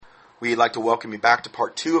We'd like to welcome you back to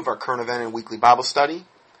part 2 of our current event and weekly Bible study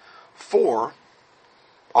for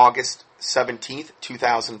August 17th,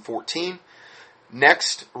 2014.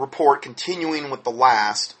 Next report, continuing with the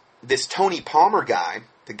last, this Tony Palmer guy,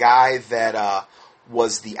 the guy that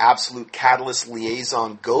was the absolute catalyst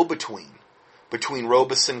liaison go-between between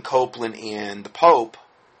Robeson, Copeland, and the Pope,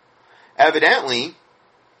 evidently,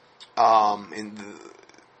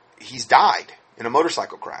 he's died in a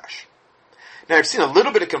motorcycle crash. Now, I've seen a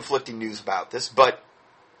little bit of conflicting news about this, but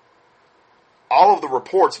all of the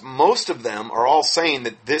reports, most of them are all saying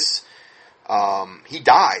that this, he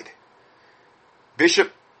died.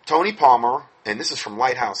 Bishop Tony Palmer, and this is from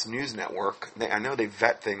Lighthouse News Network, I know they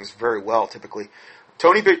vet things very well typically.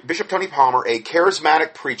 Bishop Tony Palmer, a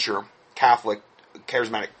charismatic preacher,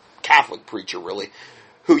 charismatic Catholic preacher really,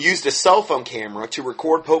 who used a cell phone camera to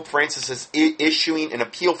record Pope Francis issuing an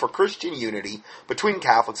appeal for Christian unity between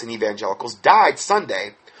Catholics and evangelicals, died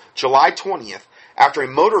Sunday, July 20th, after a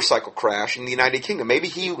motorcycle crash in the United Kingdom. Maybe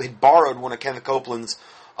he had borrowed one of Kenneth Copeland's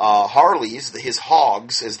Harleys, his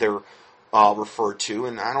hogs, as they're referred to,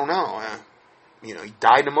 and I don't know. He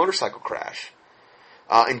died in a motorcycle crash.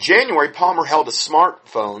 In January, Palmer held a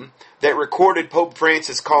smartphone that recorded Pope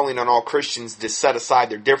Francis calling on all Christians to set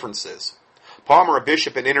aside their differences. Palmer, a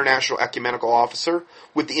bishop and international ecumenical officer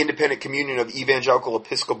with the Independent Communion of Evangelical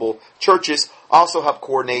Episcopal Churches, also helped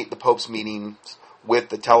coordinate the Pope's meetings with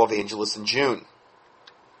the televangelists in June.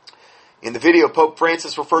 In the video, Pope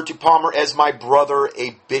Francis referred to Palmer as my brother,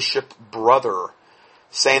 a bishop brother,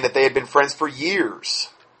 saying that they had been friends for years.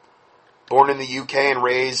 Born in the UK and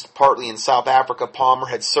raised partly in South Africa, Palmer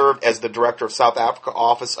had served as the director of South Africa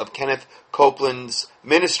office of Kenneth Copeland's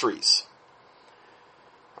Ministries.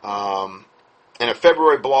 In a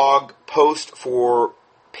February blog post for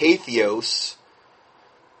Patheos,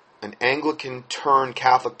 an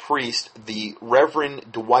Anglican-turned-Catholic priest, the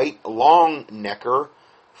Reverend Dwight Longnecker,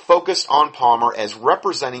 focused on Palmer as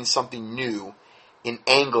representing something new in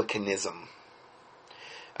Anglicanism,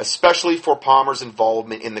 especially for Palmer's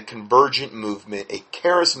involvement in the Convergent movement, a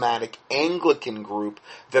charismatic Anglican group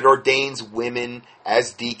that ordains women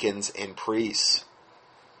as deacons and priests.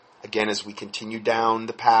 Again, as we continue down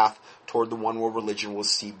the path toward the one world religion, we'll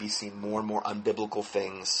be seeing more and more unbiblical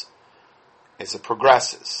things as it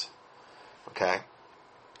progresses. Okay?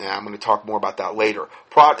 And I'm going to talk more about that later.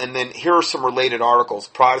 And then here are some related articles.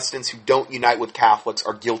 Protestants who don't unite with Catholics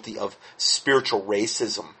are guilty of spiritual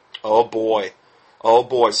racism. Oh boy. Oh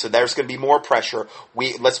boy. So there's going to be more pressure.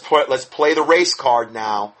 Let's play the race card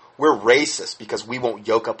now. We're racist because we won't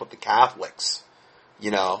yoke up with the Catholics.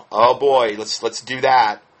 Oh boy, let's do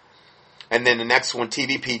that. And then the next one,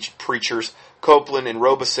 TV preachers Copeland and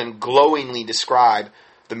Robeson glowingly describe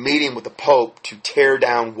the meeting with the Pope to tear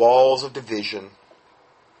down walls of division.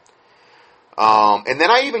 And then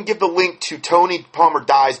I even give the link to Tony Palmer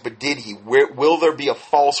dies, but did he? Will there be a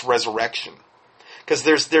false resurrection? Because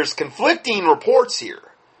there's conflicting reports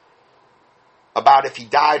here about if he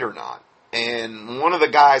died or not. And one of the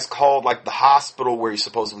guys called the hospital where he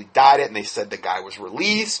supposedly died at, and they said the guy was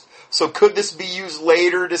released. So could this be used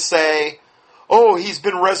later to say, oh, he's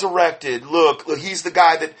been resurrected. Look, he's the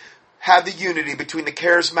guy that had the unity between the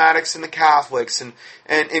charismatics and the Catholics, and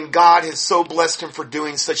God has so blessed him for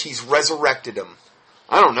doing such, he's resurrected him.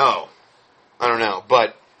 I don't know.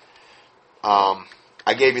 But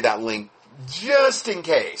I gave you that link just in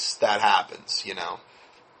case that happens,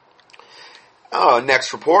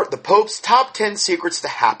 Next report, the Pope's top 10 secrets to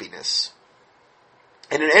happiness.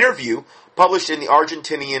 In an interview published in the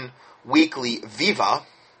Argentinian weekly Viva,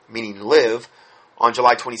 meaning live, on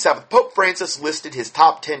July 27th, Pope Francis listed his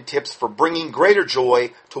top 10 tips for bringing greater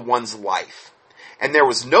joy to one's life. And there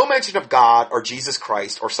was no mention of God or Jesus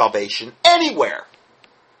Christ or salvation anywhere.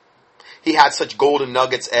 He had such golden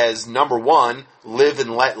nuggets as, number 1, live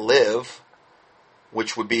and let live,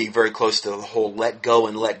 which would be very close to the whole let go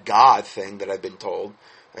and let God thing that I've been told.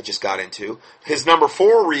 I just got into. His number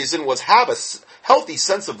 4 reason was have a healthy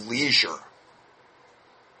sense of leisure.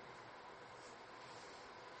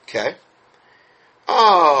 Okay.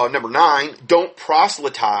 Oh, number 9, don't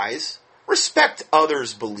proselytize. Respect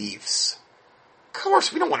others' beliefs. Of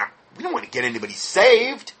course, we don't want to get anybody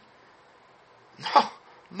saved.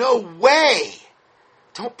 No way.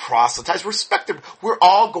 Don't proselytize. Respect them. We're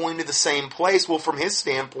all going to the same place. Well, from his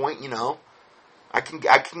standpoint, I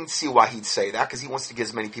can see why he'd say that, because he wants to get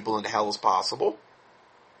as many people into hell as possible.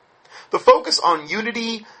 The focus on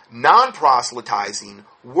unity, non-proselytizing,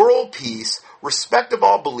 world peace, respect of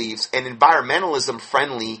all beliefs, and environmentalism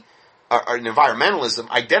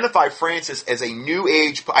identify Francis as a New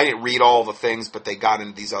Age. I didn't read all the things, but they got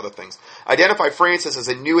into these other things. Identify Francis as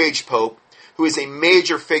a New Age pope who is a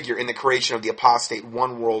major figure in the creation of the apostate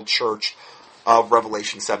one world church of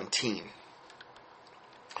Revelation 17.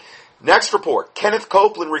 Next report, Kenneth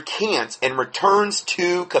Copeland recants and returns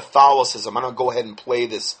to Catholicism. I'm going to go ahead and play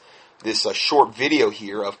this short video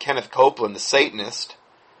here of Kenneth Copeland, the Satanist.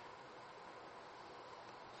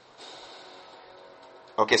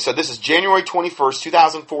 Okay, so this is January 21st,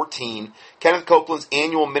 2014, Kenneth Copeland's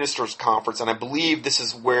annual ministers conference, and I believe this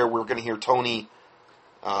is where we're going to hear Tony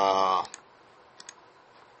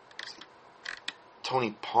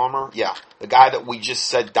Palmer, yeah, the guy that we just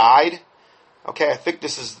said died. Okay, I think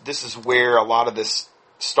this is where a lot of this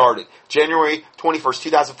started. January 21st,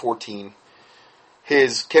 2014,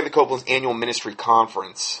 his Kenneth Copeland's annual ministry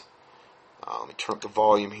conference. Let me turn up the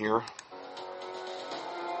volume here.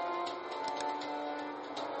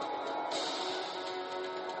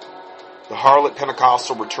 The harlot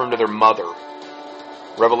Pentecostal returned to their mother.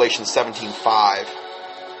 Revelation 17:5.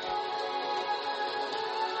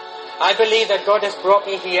 I believe that God has brought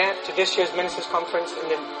me here to this year's ministers' conference in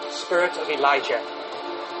the spirit of Elijah.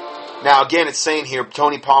 Now again, it's saying here,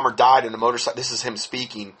 Tony Palmer died in a motorcycle. This is him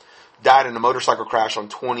speaking. Died in a motorcycle crash on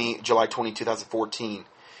July 20, 2014.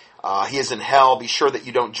 He is in hell. Be sure that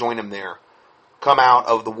you don't join him there. Come out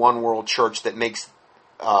of the one world church that makes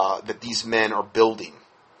that these men are building.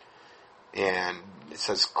 And it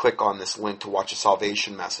says click on this link to watch a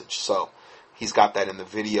salvation message. So he's got that in the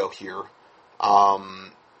video here.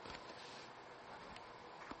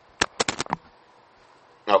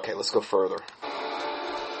 Okay, let's go further.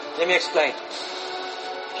 Let me explain.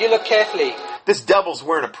 If you look carefully, this devil's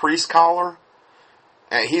wearing a priest collar.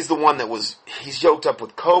 And he's the one he's yoked up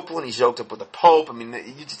with Copeland, he's yoked up with the Pope. I mean,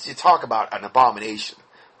 you talk about an abomination.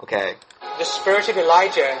 Okay? The spirit of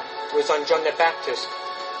Elijah was on John the Baptist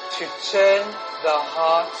to turn the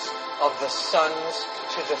hearts of the sons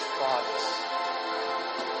to the fathers.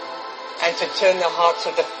 And to turn the hearts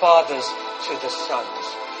of the fathers to the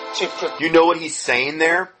sons. You know what he's saying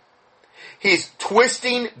there? He's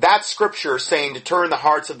twisting that scripture saying to turn the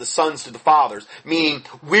hearts of the sons to the fathers. Meaning,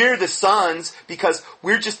 we're the sons because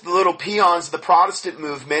we're just the little peons of the Protestant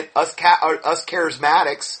movement, us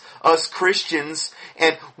charismatics, us Christians,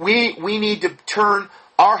 and we need to turn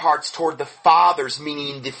our hearts toward the fathers,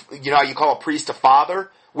 meaning, you know how you call a priest a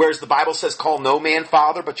father? Whereas the Bible says call no man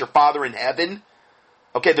father, but your Father in heaven.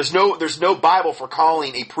 Okay, there's no Bible for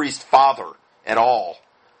calling a priest father at all.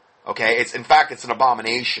 Okay, it's an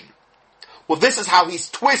abomination. Well, this is how he's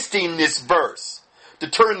twisting this verse. To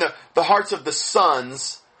turn the hearts of the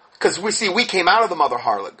sons, because we came out of the mother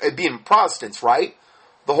harlot, being Protestants, right?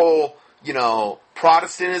 The whole,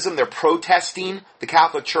 Protestantism, they're protesting the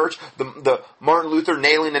Catholic Church, the Martin Luther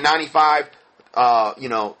nailing the 95,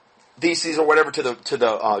 theses or whatever to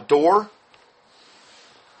the door.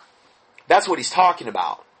 That's what he's talking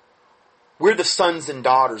about. We're the sons and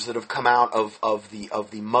daughters that have come out of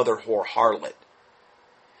the mother whore harlot.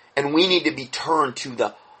 And we need to be turned to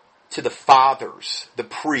the fathers, the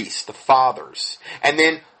priests, the fathers. And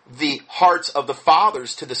then the hearts of the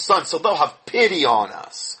fathers to the sons. So they'll have pity on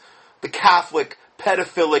us. The Catholic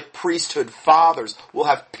pedophilic priesthood fathers will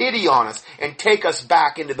have pity on us and take us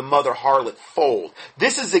back into the mother harlot fold.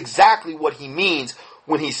 This is exactly what he means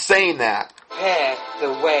when he's saying that. Prepare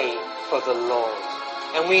the way for the Lord.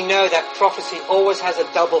 And we know that prophecy always has a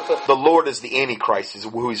double fulfillment. The Lord is the Antichrist, is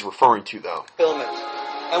who he's referring to, though.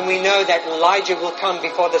 And we know that Elijah will come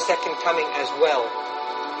before the second coming as well.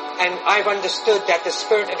 And I've understood that the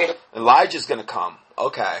spirit of Elijah's going to come.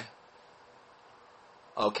 Okay.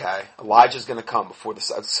 Elijah's going to come before the...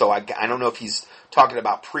 So I don't know if he's talking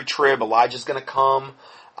about pre-trib. Elijah's going to come.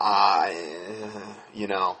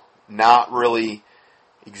 Not really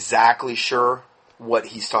exactly sure what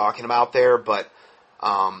he's talking about there, but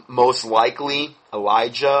most likely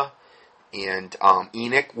Elijah and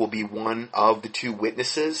Enoch will be one of the two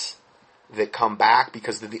witnesses that come back,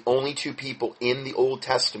 because they're the only two people in the Old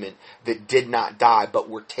Testament that did not die but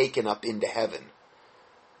were taken up into heaven.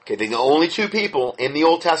 Okay, they're the only two people in the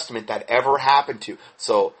Old Testament that ever happened to.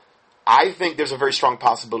 So I think there's a very strong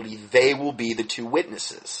possibility they will be the two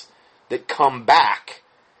witnesses that come back,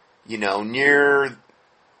 near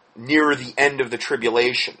the end of the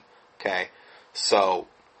tribulation. Okay, so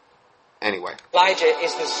anyway. Elijah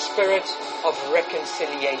is the spirit of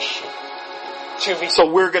reconciliation. So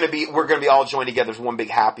we're going to be all joined together as one big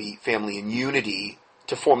happy family in unity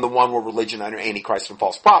to form the one world religion under Antichrist and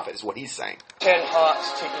false prophet, is what he's saying. Turn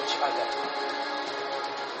hearts to each other.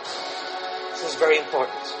 This is very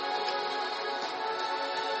important.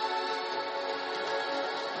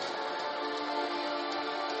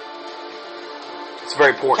 It's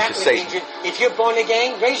very important Catholic, to say. if you're born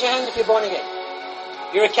again, raise your hand if you're born again.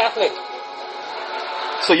 You're a Catholic.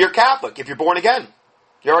 So you're Catholic if you're born again.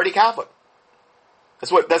 You're already Catholic.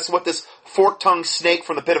 That's what this fork-tongued snake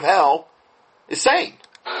from the pit of hell is saying.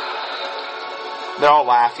 They're all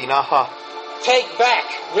laughing. Take back,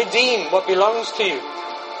 redeem what belongs to you.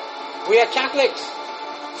 We are Catholics.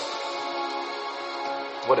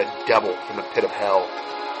 What a devil from the pit of hell.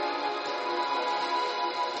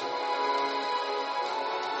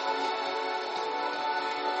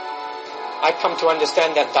 I've come to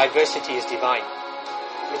understand that diversity is divine.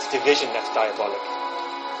 It's division that's diabolic.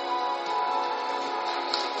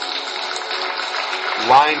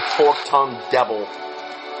 Lying, fork-tongued devil.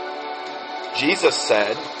 Jesus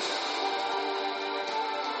said,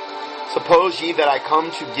 suppose ye that I come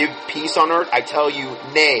to give peace on earth? I tell you,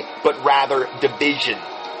 nay, but rather division.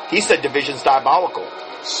 He said division's diabolical.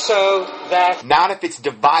 So that... Not if it's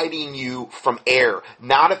dividing you from error.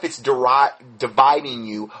 Not if it's dividing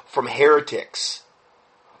you from heretics,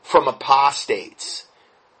 from apostates.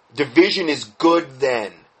 Division is good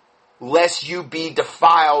then, lest you be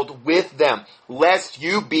defiled with them, lest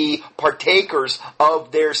you be partakers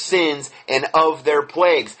of their sins and of their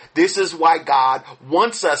plagues. This is why God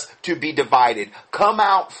wants us to be divided. Come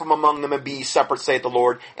out from among them and be separate, saith the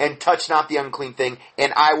Lord, and touch not the unclean thing,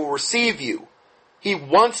 and I will receive you. He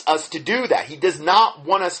wants us to do that. He does not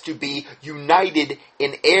want us to be united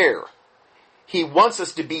in error. He wants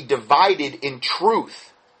us to be divided in truth.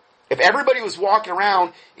 If everybody was walking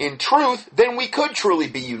around in truth, then we could truly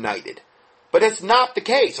be united. But it's not the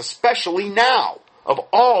case, especially now, of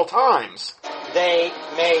all times. They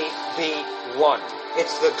may be one.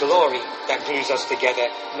 It's the glory that glues us together,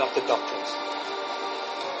 not the doctrines.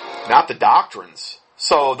 Not the doctrines.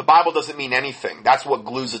 So the Bible doesn't mean anything. That's what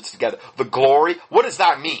glues it together. The glory, what does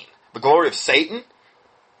that mean? The glory of Satan?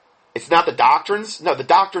 It's not the doctrines? No, the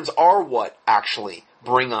doctrines are what actually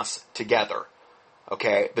bring us together.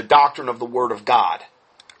 Okay? The doctrine of the Word of God.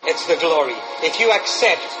 It's the glory. If you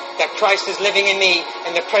accept that Christ is living in me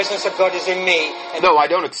and the presence of God is in me... No, I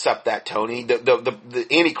don't accept that, Tony. The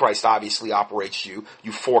Antichrist obviously operates you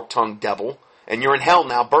fork-tongued devil. And you're in hell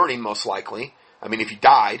now, burning most likely. I mean, if you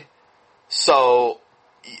died. So...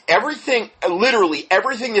 literally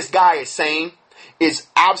everything this guy is saying is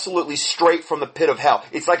absolutely straight from the pit of hell.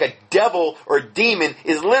 It's like a devil or a demon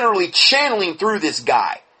is literally channeling through this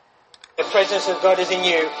guy. The presence of God is in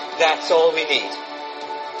you, that's all we need.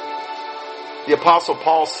 The Apostle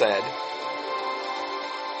Paul said,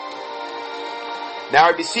 now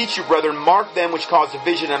I beseech you, brethren, mark them which cause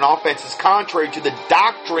division and offenses contrary to the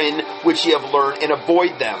doctrine which ye have learned, and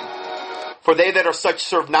avoid them. For they that are such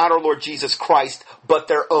serve not our Lord Jesus Christ, but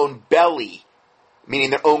their own belly, meaning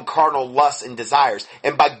their own carnal lusts and desires,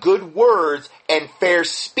 and by good words and fair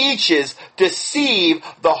speeches deceive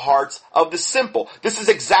the hearts of the simple. This is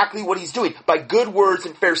exactly what he's doing. By good words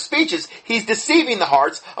and fair speeches, he's deceiving the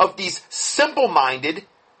hearts of these simple-minded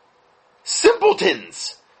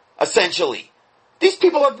simpletons, essentially. These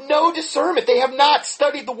people have no discernment. They have not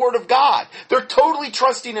studied the Word of God. They're totally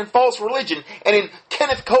trusting in false religion and in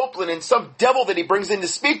Kenneth Copeland and some devil that he brings in to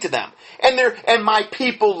speak to them. And my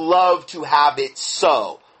people love to have it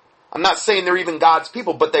so. I'm not saying they're even God's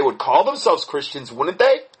people, but they would call themselves Christians, wouldn't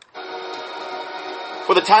they?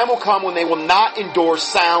 For the time will come when they will not endure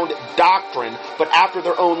sound doctrine, but after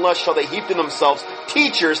their own lust shall they heap to themselves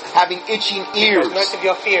teachers having itching ears. Because most of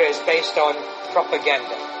your fear is based on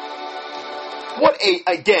propaganda.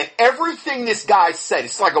 Again, everything this guy said,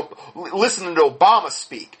 it's like listening to Obama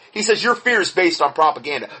speak. He says your fear is based on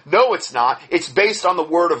propaganda. No, it's not. It's based on the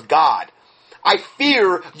Word of God. I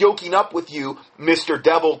fear yoking up with you, Mr.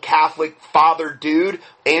 Devil, Catholic, Father Dude,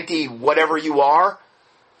 anti-whatever you are,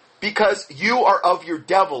 because you are of your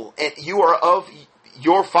devil, and you are of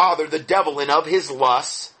your father, the devil, and of his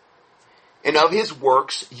lusts, and of his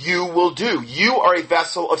works you will do. You are a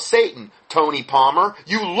vessel of Satan, Tony Palmer.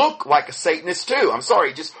 You look like a Satanist too. I'm sorry,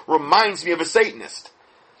 it just reminds me of a Satanist.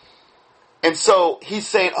 And so he's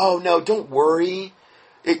saying, oh no, don't worry.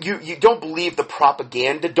 You don't believe the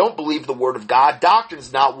propaganda. Don't believe the Word of God.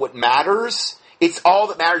 Doctrine's not what matters. It's all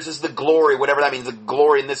that matters is the glory, whatever that means, the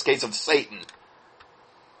glory in this case of Satan.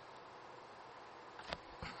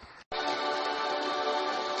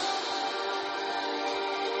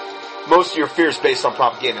 Most of your fear is based on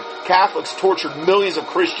propaganda. Catholics tortured millions of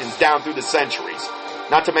Christians down through the centuries.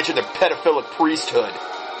 Not to mention their pedophilic priesthood.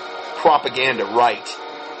 Propaganda, right.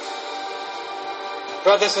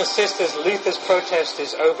 Brothers and sisters, Luther's protest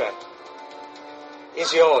is over.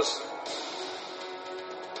 Is yours.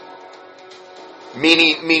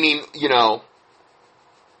 Meaning,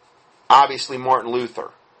 obviously Martin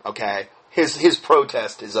Luther, okay? His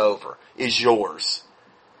protest is over. Is yours.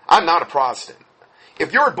 I'm not a Protestant.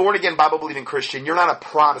 if you're a born-again, Bible-believing Christian, you're not a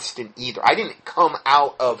Protestant either. I didn't come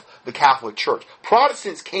out of the Catholic Church.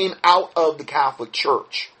 Protestants came out of the Catholic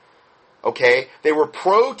Church. Okay? They were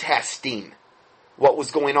protesting what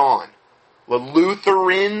was going on. The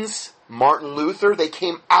Lutherans, Martin Luther, they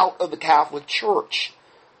came out of the Catholic Church.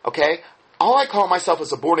 Okay? All I call myself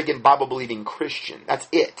is a born-again, Bible-believing Christian. That's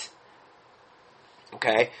it.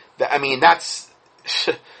 Okay? I mean, that's...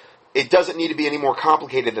 It doesn't need to be any more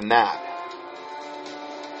complicated than that.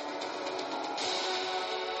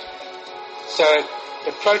 So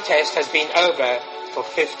the protest has been over for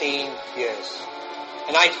 15 years.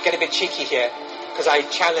 And I get a bit cheeky here because I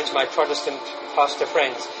challenge my Protestant pastor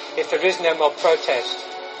friends. If there is no more protest,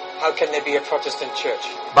 how can there be a Protestant church?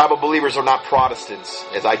 Bible believers are not Protestants,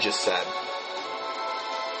 as I just said.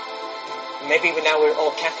 Maybe now we're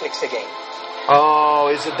all Catholics again. Oh,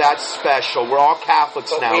 isn't that special? We're all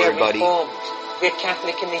Catholics But now, we are everybody. Reformed. We're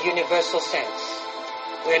Catholic in the universal sense.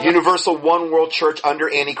 We're not Universal one world church under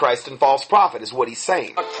Antichrist and false prophet is what he's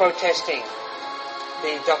saying. protesting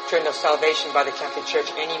the doctrine of salvation by the Catholic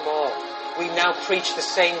Church anymore. We now preach the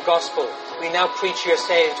same gospel. We now preach you're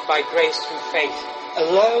saved by grace through faith.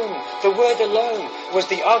 Alone, the word alone, was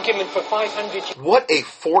the argument for 500 years. What a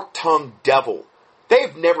fork-tongued devil.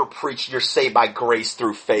 They've never preached you're saved by grace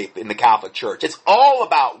through faith in the Catholic Church. It's all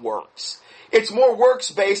about works. It's more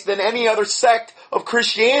works-based than any other sect of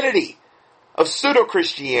Christianity, of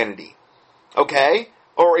pseudo-Christianity. Okay?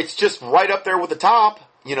 Or it's just right up there with the top,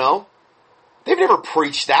 you know. They've never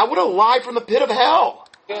preached that. What a lie from the pit of hell.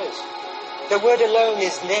 The word alone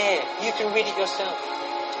is there. You can read it yourself.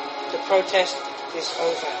 The protest is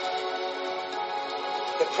over.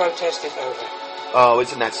 The protest is over. Oh,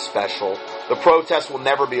 isn't that special? The protest will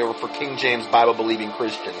never be over for King James Bible-believing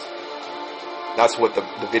Christians. That's what the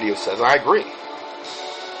video says, and I agree.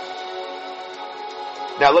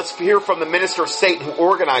 Now let's hear from the minister of Satan who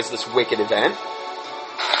organized this wicked event.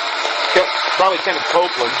 Probably Kenneth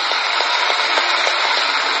Copeland.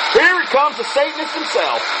 Here he comes, the Satanist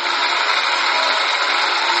himself.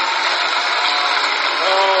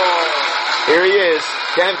 Oh, Here he is,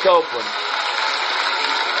 Kenneth Copeland.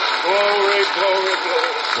 glory, glory, glory.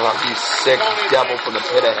 Oh, you sick devil from the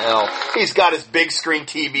pit of hell. He's got his big screen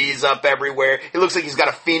TVs up everywhere. It looks like he's got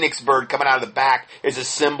a phoenix bird coming out of the back as a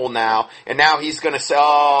symbol now. And now he's going to say,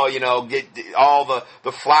 oh, you know, get all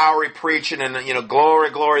the flowery preaching and, you know, glory,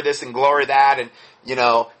 glory this and glory that. And, you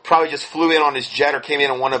know, probably just flew in on his jet or came in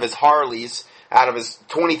on one of his Harleys out of his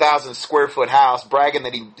 20,000 square foot house, bragging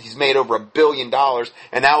that he's made over $1 billion.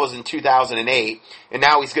 And that was in 2008. And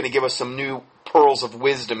now he's going to give us some new pearls of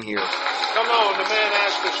wisdom here. Come on, the man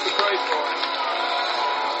asked us to pray for him.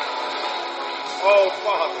 Oh,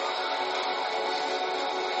 Father.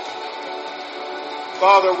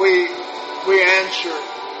 Father, we answer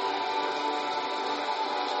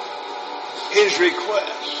his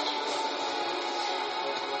request.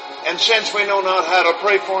 And since we know not how to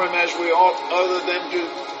pray for him as we ought, other than to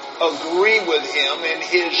agree with him in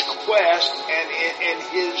his quest and in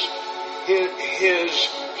his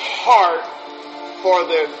heart for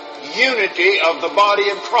the unity of the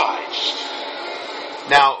body of Christ.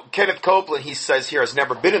 Now, Kenneth Copeland, he says here, has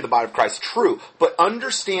never been in the body of Christ. True, but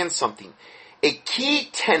understand something. A key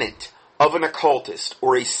tenet of an occultist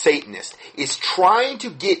or a Satanist is trying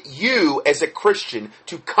to get you as a Christian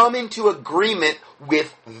to come into agreement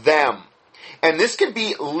with them. And this can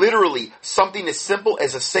be literally something as simple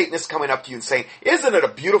as a Satanist coming up to you and saying, isn't it a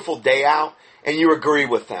beautiful day out? And you agree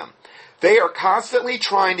with them. They are constantly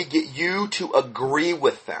trying to get you to agree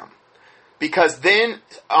with them. Because then,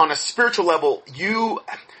 on a spiritual level,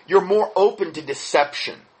 you're more open to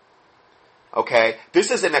deception. Okay?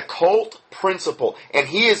 This is an occult principle. And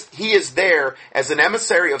he is there as an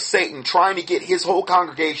emissary of Satan trying to get his whole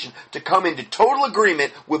congregation to come into total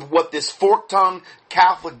agreement with what this fork-tongued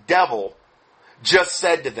Catholic devil just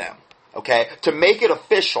said to them. Okay? To make it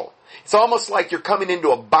official. It's almost like you're coming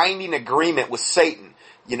into a binding agreement with Satan.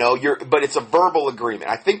 You know, but it's a verbal agreement.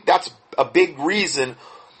 I think that's a big reason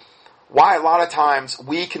why a lot of times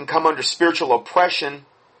we can come under spiritual oppression,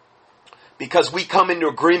 because we come into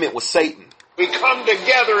agreement with Satan. We come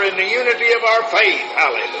together in the unity of our faith.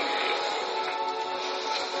 Hallelujah.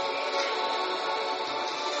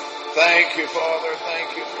 Thank you, Father.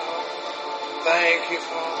 Thank you, Father. Thank you,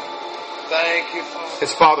 Father. Thank you, Father.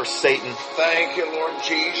 His father's Satan. Thank you, Lord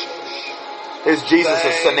Jesus. His Jesus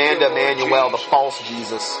is Thank you, Sananda Lord Emmanuel, the Jesus. false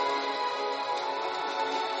Jesus.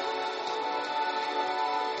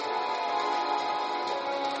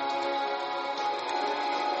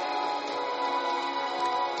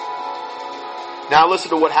 Now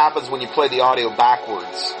listen to what happens when you play the audio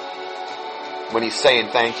backwards, when he's saying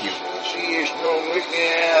thank you. She is no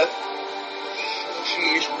wicked. She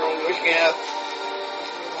is no wicked.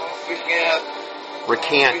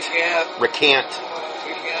 Recant.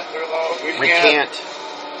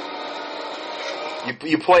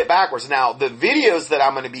 You play it backwards. Now, the videos that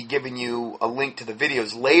I'm going to be giving you a link to the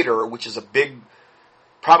videos later, which is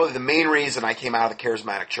probably the main reason I came out of the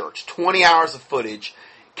Charismatic Church. 20 hours of footage.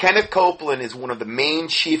 Kenneth Copeland is one of the main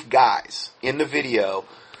chief guys in the video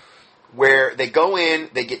where they go in,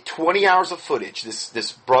 they get 20 hours of footage,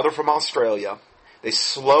 this brother from Australia. They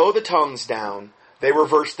slow the tongues down. They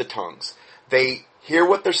reverse the tongues. They hear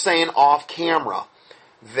what they're saying off camera.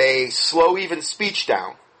 They slow even speech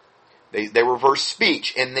down. They reverse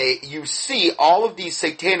speech, and you see all of these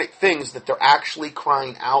satanic things that they're actually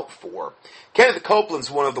crying out for. Kenneth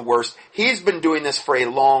Copeland's one of the worst. He's been doing this for a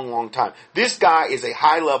long, long time. This guy is a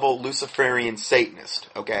high-level Luciferian Satanist,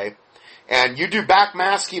 okay? And you do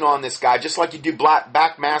backmasking on this guy, just like you do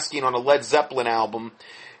backmasking on a Led Zeppelin album,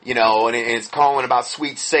 you know, and it's calling about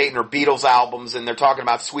Sweet Satan, or Beatles albums, and they're talking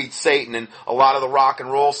about Sweet Satan and a lot of the rock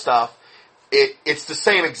and roll stuff. It's the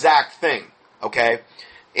same exact thing, okay?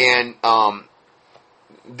 And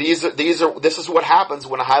this is what happens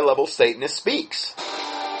when a high-level Satanist speaks.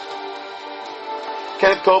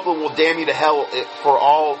 Kenneth Copeland will damn you to hell for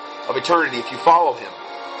all of eternity if you follow him.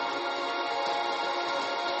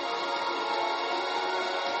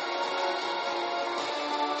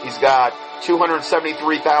 He's got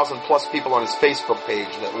 273,000 plus people on his Facebook page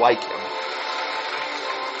that like him.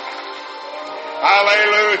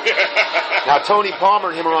 Hallelujah. Now, Tony Palmer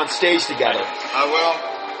and him are on stage together. I will.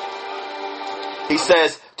 He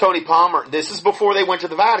says, Tony Palmer, this is before they went to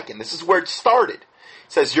the Vatican. This is where it started. He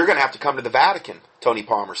says, you're going to have to come to the Vatican, Tony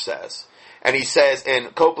Palmer says. And he says,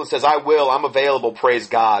 and Copeland says, I will, I'm available, praise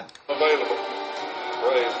God. Available.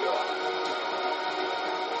 Praise God.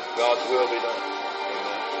 God's will be done.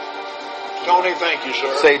 Amen. Tony, thank you,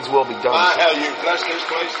 sir. Satan's will be done. My, how you blessed this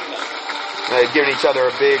place tonight. Giving each other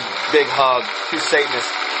a big, big hug. Two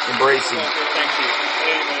Satanists embracing. Thank you.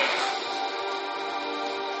 Amen.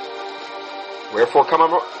 Wherefore come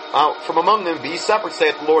out from among them, be separate,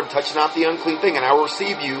 saith the Lord, and touch not the unclean thing, and I will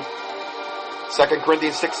receive you. 2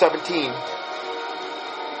 Corinthians 6:17.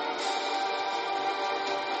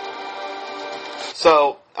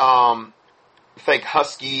 So, thank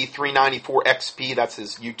Husky 394 XP, that's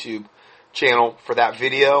his YouTube channel for that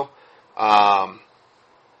video.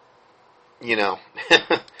 You know,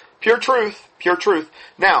 pure truth, pure truth.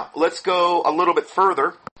 Now, let's go a little bit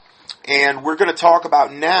further. And we're going to talk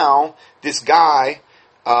about now this guy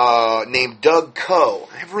named Doug Coe.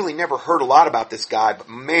 I've really never heard a lot about this guy, but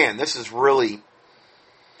man, this is really...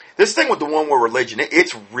 This thing with the One World Religion,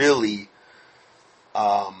 it's really...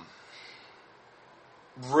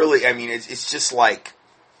 really, I mean, it's just like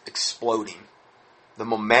exploding. The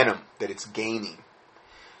momentum that it's gaining.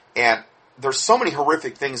 And there's so many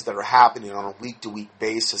horrific things that are happening on a week-to-week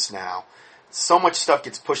basis now. So much stuff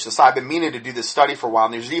gets pushed aside. I've been meaning to do this study for a while,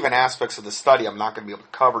 and there's even aspects of the study I'm not going to be able to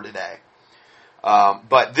cover today.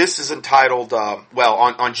 But this is entitled,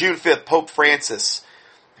 on June 5th, Pope Francis,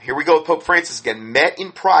 here we go with Pope Francis again, met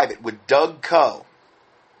in private with Doug Coe.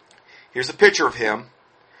 Here's a picture of him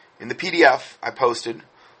in the PDF I posted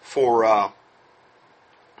for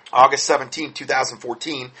August 17,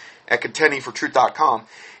 2014 at contendingfortruth.com.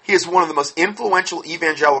 He is one of the most influential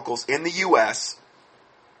evangelicals in the U.S.,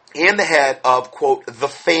 and the head of, quote, the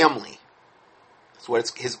family. That's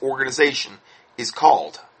what his organization is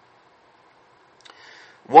called.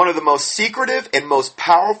 One of the most secretive and most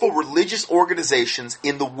powerful religious organizations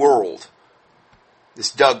in the world.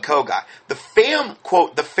 This Doug Coe guy.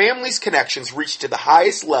 Quote, the family's connections reach to the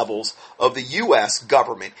highest levels of the U.S.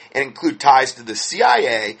 government and include ties to the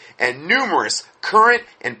CIA and numerous current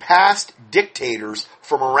and past dictators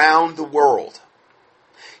from around the world.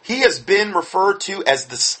 He has been referred to as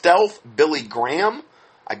the Stealth Billy Graham,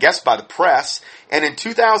 I guess by the press, and in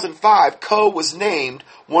 2005, Coe was named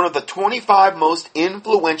one of the 25 most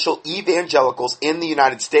influential evangelicals in the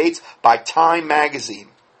United States by Time magazine.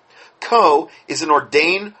 Coe is an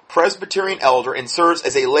ordained Presbyterian elder and serves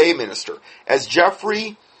as a lay minister. As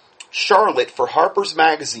Jeffrey Charlotte for Harper's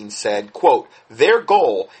Magazine said, quote, their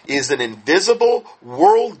goal is an invisible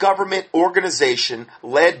world government organization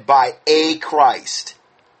led by a Christ.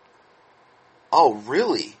 Oh,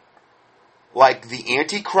 really? Like the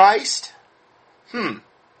Antichrist?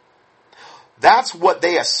 That's what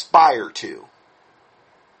they aspire to.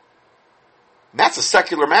 That's a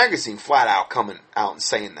secular magazine flat out coming out and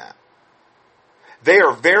saying that. They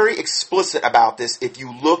are very explicit about this if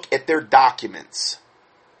you look at their documents.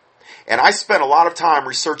 And I spent a lot of time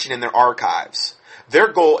researching in their archives.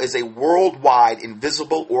 Their goal is a worldwide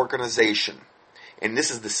invisible organization. And this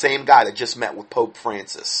is the same guy that just met with Pope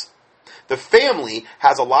Francis. The family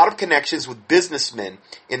has a lot of connections with businessmen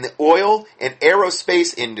in the oil and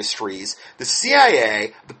aerospace industries, the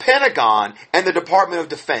CIA, the Pentagon, and the Department of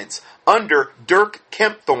Defense under Dirk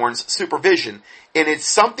Kempthorne's supervision, and it's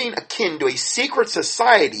something akin to a secret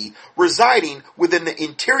society residing within the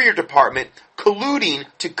Interior Department, colluding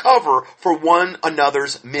to cover for one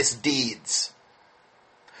another's misdeeds.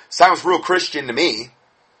 Sounds real Christian to me.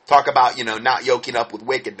 Talk about, not yoking up with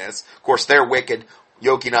wickedness. Of course, they're wicked,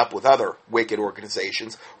 yoking up with other wicked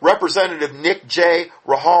organizations. Representative Nick J.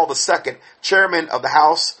 Rahal II, chairman of the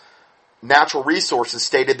House Natural Resources,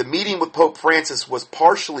 stated the meeting with Pope Francis was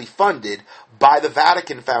partially funded by the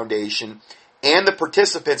Vatican Foundation, and the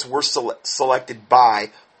participants were selected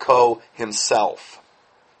by Coe himself.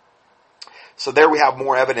 So there we have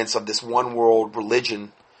more evidence of this one world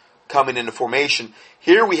religion coming into formation.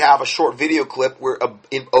 Here we have a short video clip where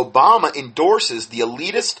Obama endorses the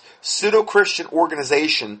elitist pseudo-Christian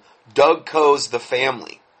organization Doug Coe's The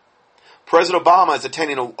Family. President Obama is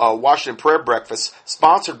attending a Washington prayer breakfast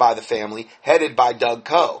sponsored by The Family, headed by Doug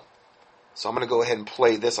Coe. So I'm going to go ahead and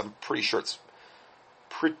play this. I'm pretty sure it's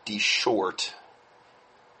pretty short.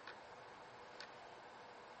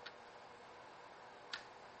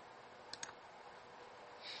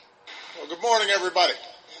 Well, good morning, everybody.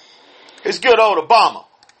 It's good old Obama.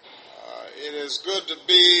 It is good to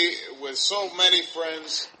be with so many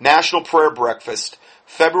friends. National Prayer Breakfast,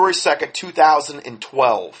 February 2nd,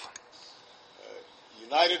 2012.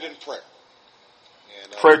 United in prayer.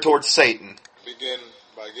 And, prayer towards Satan. Begin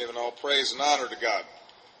by giving all praise and honor to God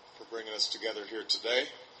for bringing us together here today.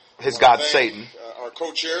 His God, Satan. Our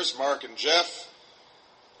co-chairs, Mark and Jeff,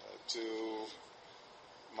 to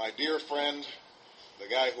my dear friend, the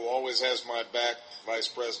guy who always has my back, Vice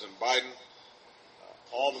President Biden,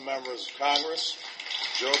 all the members of Congress.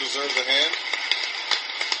 Joe deserves a hand.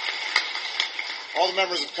 All the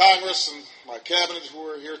members of Congress and my cabinet who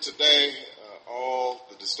are here today, all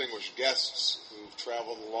the distinguished guests who've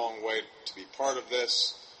traveled a long way to be part of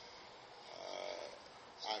this.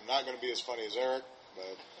 I'm not going to be as funny as Eric,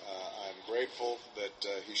 but I'm grateful that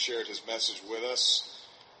he shared his message with us.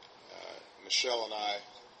 Michelle and I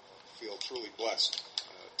feel truly blessed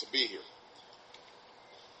to be here.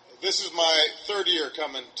 This is my third year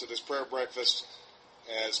coming to this prayer breakfast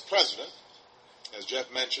as president. As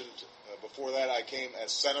Jeff mentioned, before that I came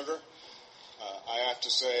as senator. I have to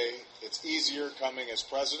say it's easier coming as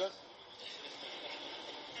president.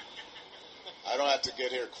 I don't have to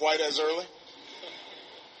get here quite as early.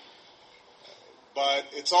 But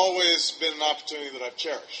it's always been an opportunity that I've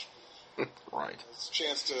cherished. Right. It's a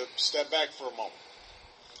chance to step back for a moment.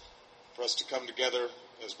 For us to come together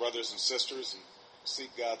as brothers and sisters and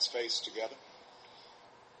seek God's face together.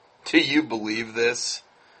 Do you believe this?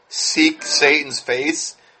 Seek Satan's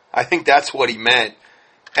face? I think that's what he meant.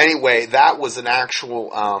 Anyway, that was an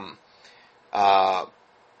actual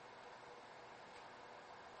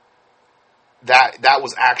that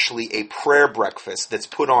was actually a prayer breakfast that's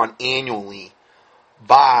put on annually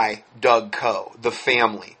by Doug Coe, The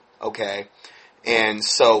Family, okay? And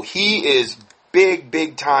so he is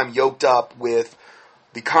big time yoked up with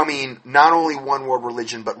becoming not only one world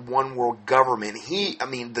religion, but one world government.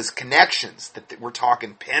 There's connections that we're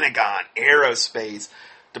talking Pentagon, aerospace,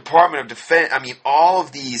 Department of Defense, all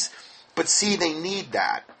of these. But see, they need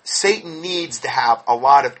that. Satan needs to have a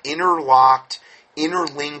lot of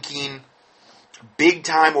interlinking,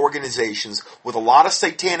 big-time organizations with a lot of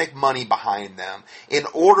satanic money behind them in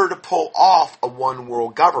order to pull off a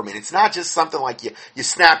one-world government. It's not just something like you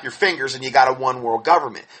snap your fingers and you got a one-world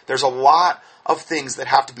government. There's a lot of things that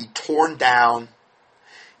have to be torn down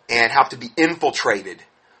and have to be infiltrated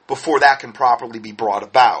before that can properly be brought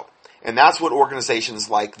about. And that's what organizations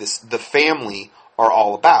like this, The Family, are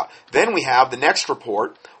all about. Then we have the next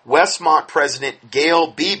report. Westmont President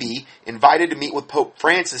Gail Beebe invited to meet with Pope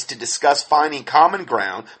Francis to discuss finding common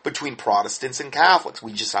ground between Protestants and Catholics.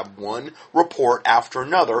 We just have one report after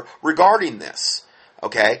another regarding this.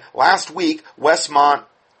 Okay? Last week, Westmont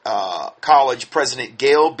College President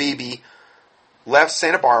Gail Beebe left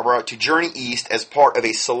Santa Barbara to journey east as part of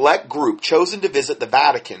a select group chosen to visit the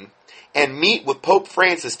Vatican and meet with Pope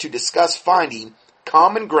Francis to discuss finding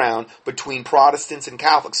common ground between Protestants and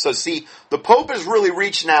Catholics. So see, the Pope is really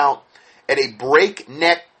reaching out at a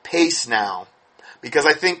breakneck pace now, because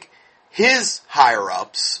I think his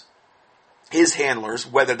higher-ups, his handlers,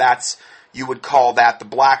 whether that's, you would call that the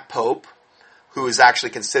Black Pope, who is actually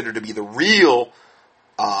considered to be the real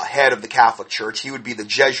head of the Catholic Church. He would be the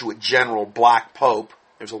Jesuit General Black Pope.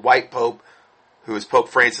 There's a white Pope, who is Pope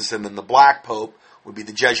Francis, and then the Black Pope, would be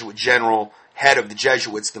the Jesuit general, head of the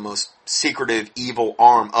Jesuits, the most secretive, evil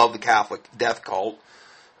arm of the Catholic death cult,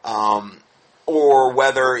 or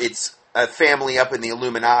whether it's a family up in the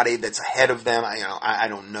Illuminati that's ahead of them. I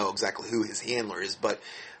don't know exactly who his handler is, but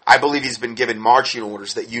I believe he's been given marching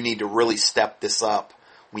orders that you need to really step this up.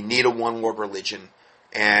 We need a one-world religion,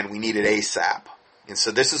 and we need it ASAP. And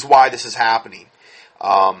so this is why this is happening.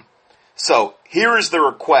 So here is the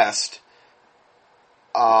request.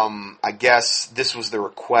 I guess this was the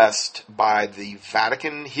request by the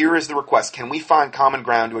Vatican. Here is the request. Can we find common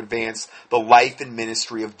ground to advance the life and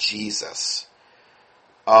ministry of Jesus?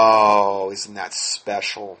 Oh, isn't that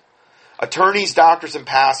special? Attorneys, doctors, and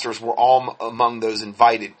pastors were all among those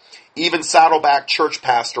invited. Even Saddleback Church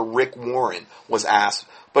pastor Rick Warren was asked,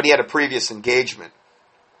 but he had a previous engagement.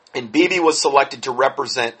 And Beebe was selected to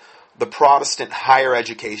represent the Protestant higher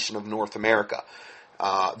education of North America.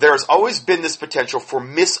 There has always been this potential for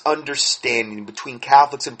misunderstanding between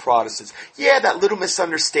Catholics and Protestants. Yeah, that little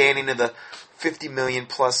misunderstanding of the 50 million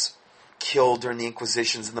plus killed during the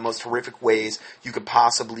Inquisitions in the most horrific ways you could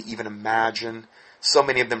possibly even imagine. So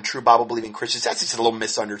many of them true Bible-believing Christians. That's just a little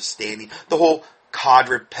misunderstanding. The whole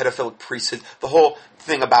cadre of pedophilic priesthood, the whole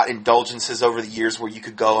thing about indulgences over the years where you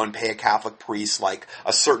could go and pay a Catholic priest like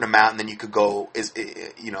a certain amount and then you could go,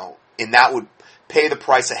 and that would pay the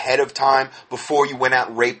price ahead of time before you went out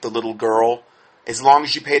and raped the little girl. As long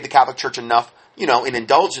as you paid the Catholic Church enough, in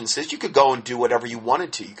indulgences, you could go and do whatever you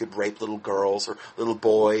wanted to. You could rape little girls or little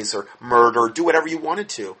boys or murder, do whatever you wanted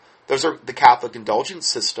to. Those are the Catholic indulgence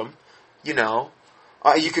system,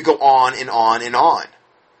 You could go on and on and on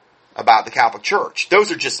about the Catholic Church.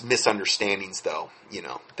 Those are just misunderstandings, though,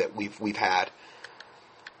 that we've had.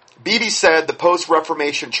 Beebe said the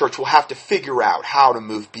post-Reformation Church will have to figure out how to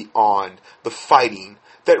move beyond the fighting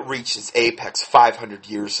that reached its apex 500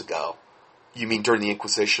 years ago. You mean during the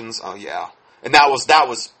Inquisitions? Oh, yeah. And that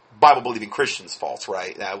was Bible-believing Christians' fault,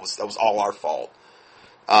 right? That was all our fault.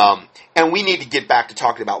 And we need to get back to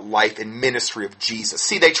talking about life and ministry of Jesus.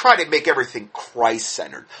 See, they try to make everything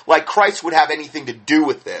Christ-centered. Like Christ would have anything to do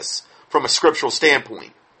with this from a scriptural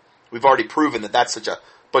standpoint. We've already proven that that's such a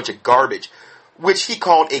bunch of garbage, which he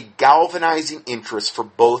called a galvanizing interest for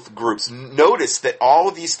both groups. Notice that all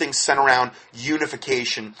of these things center around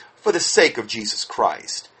unification for the sake of Jesus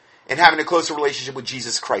Christ and having a closer relationship with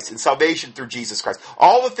Jesus Christ and salvation through Jesus Christ.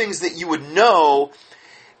 All the things that you would know,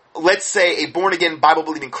 let's say a born-again,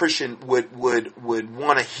 Bible-believing Christian would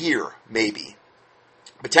want to hear, maybe,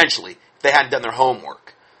 potentially, if they hadn't done their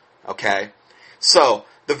homework. Okay? So,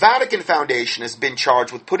 the Vatican Foundation has been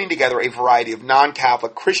charged with putting together a variety of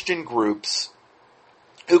non-Catholic Christian groups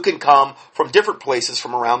who can come from different places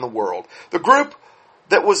from around the world. The group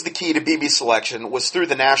that was the key to Beebe's selection was through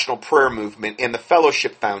the National Prayer Movement and the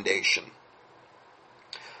Fellowship Foundation.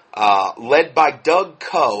 Led by Doug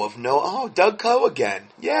Coe of Doug Coe again.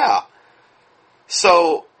 Yeah.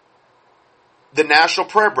 So, the National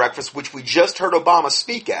Prayer Breakfast, which we just heard Obama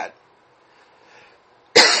speak at,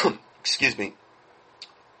 excuse me,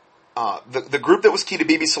 the group that was key to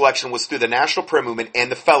Beebe's selection was through the National Prayer Movement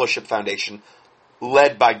and the Fellowship Foundation,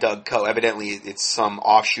 led by Doug Coe. Evidently, it's some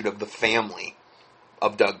offshoot of the family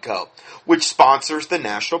of Doug Coe, which sponsors the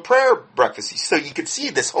National Prayer Breakfast. So you can see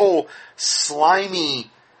this whole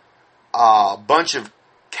slimy bunch of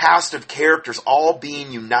cast of characters all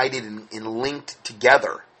being united and linked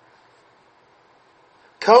together.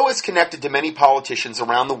 Coe is connected to many politicians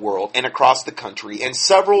around the world and across the country, and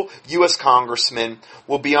several U.S. congressmen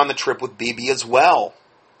will be on the trip with Beebe as well.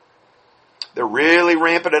 They're really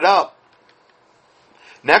ramping it up.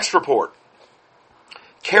 Next report.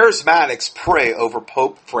 Charismatics pray over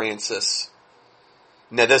Pope Francis.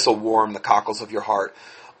 Now this will warm the cockles of your heart.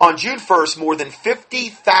 On June 1st, more than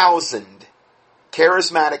 50,000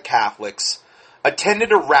 charismatic Catholics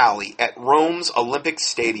attended a rally at Rome's Olympic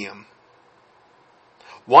Stadium.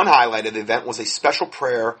 One highlight of the event was a special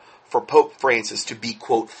prayer for Pope Francis to be,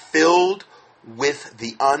 quote, filled with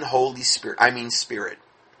the unholy Spirit. Spirit.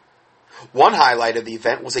 One highlight of the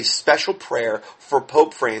event was a special prayer for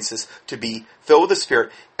Pope Francis to be filled with the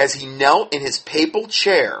Spirit. As he knelt in his papal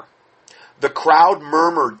chair, the crowd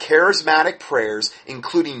murmured charismatic prayers,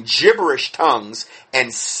 including gibberish tongues,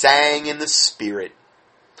 and sang in the Spirit.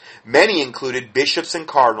 Many included bishops and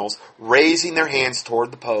cardinals raising their hands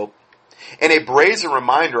toward the Pope. In a brazen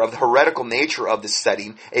reminder of the heretical nature of this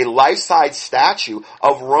setting, a life-size statue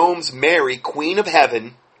of Rome's Mary, Queen of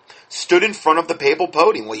Heaven, stood in front of the papal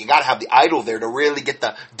podium. Well, you gotta have the idol there to really get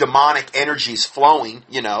the demonic energies flowing,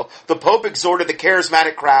 The Pope exhorted the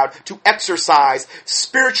charismatic crowd to exercise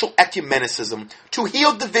spiritual ecumenicism, to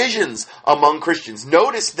heal divisions among Christians.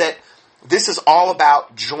 Notice that This is all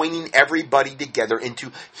about joining everybody together and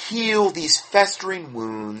to heal these festering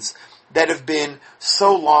wounds that have been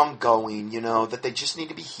so long going, that they just need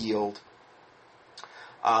to be healed.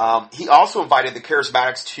 He also invited the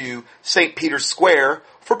Charismatics to St. Peter's Square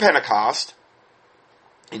for Pentecost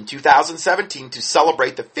in 2017 to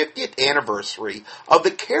celebrate the 50th anniversary of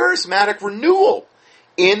the Charismatic renewal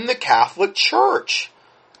in the Catholic Church.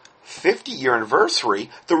 50-year anniversary,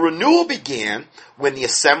 the renewal began when the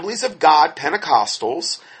Assemblies of God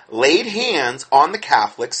Pentecostals laid hands on the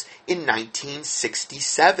Catholics in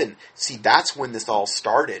 1967. See, that's when this all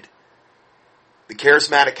started. The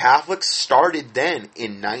Charismatic Catholics started then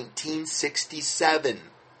in 1967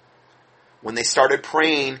 when they started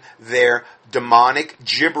praying their demonic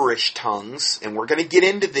gibberish tongues. And we're going to get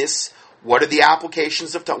into this. What are the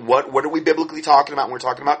applications of tongues? What are we biblically talking about when we're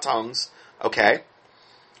talking about tongues? Okay.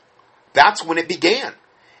 That's when it began.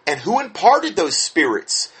 And who imparted those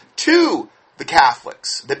spirits to the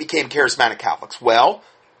Catholics that became Charismatic Catholics? Well,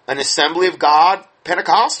 an Assembly of God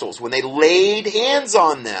Pentecostals, when they laid hands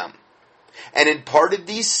on them and imparted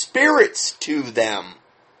these spirits to them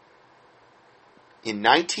in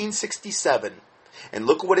 1967. And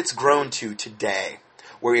look what it's grown to today,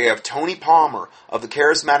 where you have Tony Palmer of the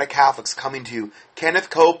Charismatic Catholics coming to Kenneth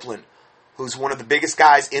Copeland, who's one of the biggest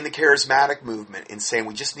guys in the Charismatic movement, and saying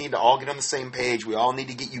we just need to all get on the same page. We all need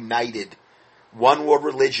to get united. One world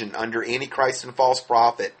religion under Antichrist and false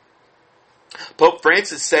prophet. Pope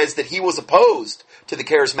Francis says that he was opposed to the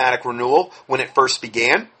Charismatic renewal when it first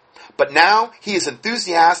began, but now he is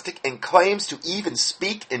enthusiastic and claims to even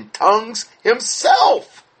speak in tongues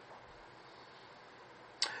himself.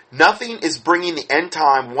 Nothing is bringing the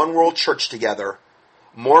end-time one-world church together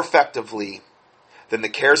more effectively than the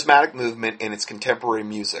Charismatic movement and its contemporary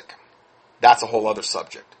music. That's a whole other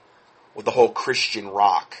subject, with the whole Christian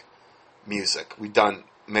rock music. We've done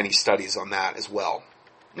many studies on that as well.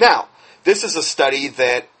 Now, this is a study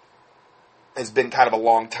that has been kind of a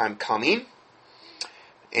long time coming,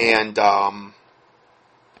 and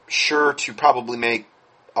sure to probably make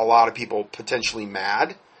a lot of people potentially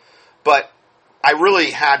mad, but I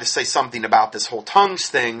really had to say something about this whole tongues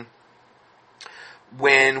thing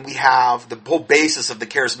when we have the whole basis of the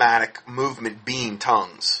Charismatic movement being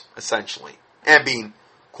tongues, essentially, and being,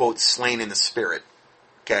 quote, slain in the Spirit.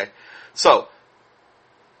 Okay? So,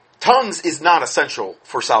 tongues is not essential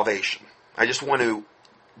for salvation. I just want to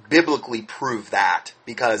biblically prove that,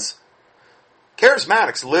 because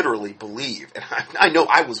Charismatics literally believe, and I know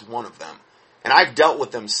I was one of them, and I've dealt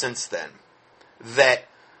with them since then, that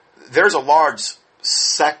there's a large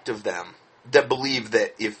sect of them that believe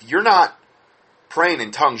that if you're not praying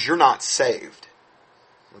in tongues, you're not saved.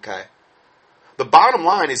 Okay? The bottom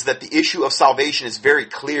line is that the issue of salvation is very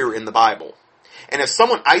clear in the Bible. And if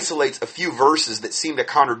someone isolates a few verses that seem to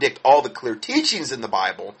contradict all the clear teachings in the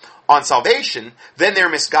Bible on salvation, then they're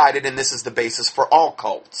misguided, and this is the basis for all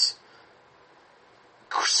cults.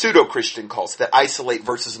 Pseudo-Christian cults that isolate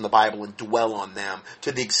verses in the Bible and dwell on them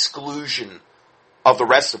to the exclusion of the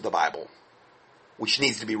rest of the Bible, which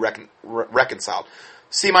needs to be reconciled.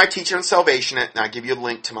 See my teaching on salvation, and I'll give you a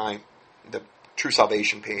link to the True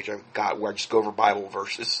Salvation page I've got where I just go over Bible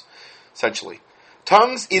verses, essentially.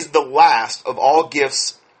 Tongues is the last of all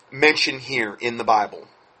gifts mentioned here in the Bible.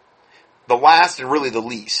 The last and really the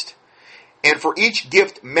least. And for each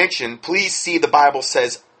gift mentioned, please see the Bible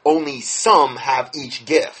says only some have each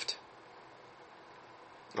gift.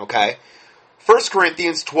 Okay? 1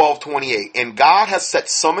 Corinthians 12:28. And God has set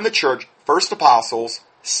some in the church, first apostles,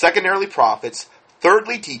 secondarily prophets,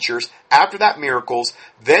 thirdly teachers, after that miracles,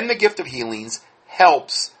 then the gift of healings,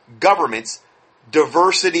 helps, governments,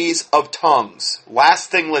 diversities of tongues.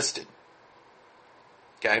 Last thing listed.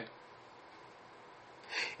 Okay?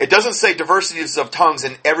 It doesn't say diversities of tongues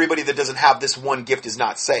and everybody that doesn't have this one gift is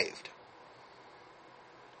not saved.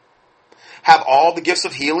 Have all the gifts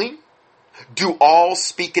of healing? Do all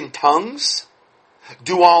speak in tongues?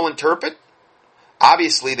 Do all interpret?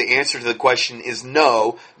 Obviously, the answer to the question is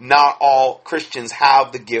no, not all Christians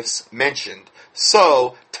have the gifts mentioned.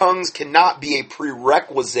 So, tongues cannot be a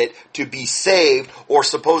prerequisite to be saved or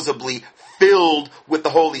supposedly filled with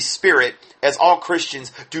the Holy Spirit, as all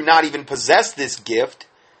Christians do not even possess this gift,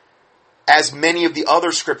 as many of the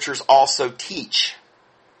other scriptures also teach.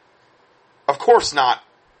 Of course not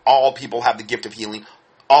all people have the gift of healing.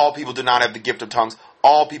 All people do not have the gift of tongues.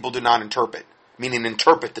 All people do not interpret, meaning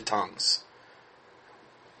interpret the tongues.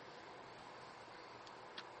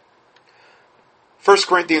 1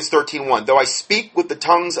 Corinthians 13:1, though I speak with the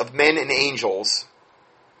tongues of men and angels,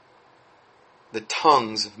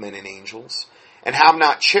 and have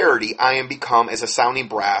not charity, I am become as a sounding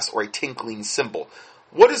brass or a tinkling cymbal.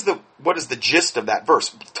 What is the gist of that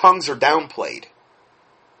verse? Tongues are downplayed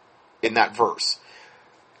in that verse.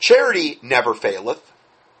 Charity never faileth.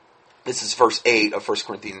 This is verse 8 of 1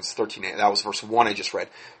 Corinthians 13:8. That was verse 1 I just read.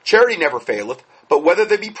 Charity never faileth, but whether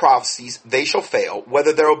there be prophecies, they shall fail.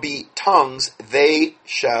 Whether there will be tongues, they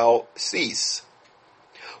shall cease.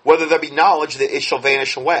 Whether there be knowledge, that it shall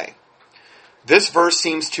vanish away. This verse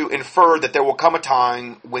seems to infer that there will come a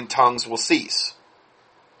time when tongues will cease.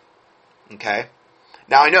 Okay?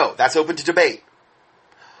 Now I know, that's open to debate.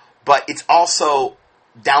 But it's also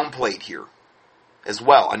downplayed here as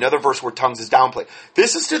well. Another verse where tongues is downplayed.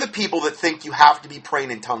 This is to the people that think you have to be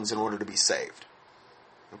praying in tongues in order to be saved.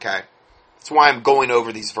 Okay? That's why I'm going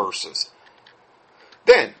over these verses.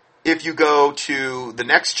 Then, if you go to the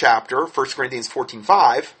next chapter, 1 Corinthians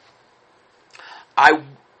 14:5,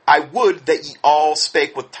 I would that ye all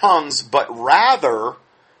spake with tongues, but rather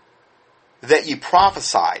that ye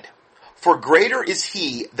prophesied. For greater is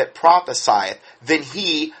he that prophesieth than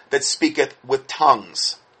he that speaketh with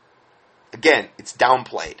tongues. Again, it's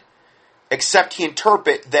downplayed. Except he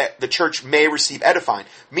interpret, that the church may receive edifying.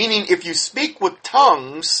 Meaning, if you speak with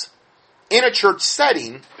tongues in a church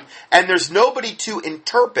setting, and there's nobody to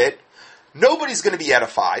interpret, nobody's going to be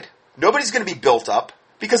edified. Nobody's going to be built up,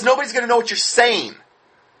 because nobody's going to know what you're saying.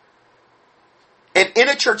 And in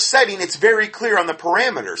a church setting, it's very clear on the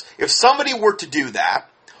parameters. If somebody were to do that,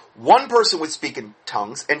 one person would speak in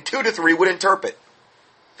tongues, and 2 to 3 would interpret.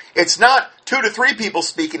 It's not 2 to 3 people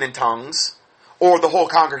speaking in tongues, or the whole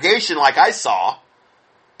congregation like I saw,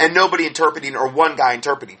 and nobody interpreting, or one guy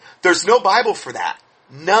interpreting. There's no Bible for that.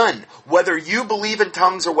 None. Whether you believe in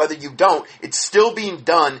tongues or whether you don't, it's still being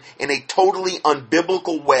done in a totally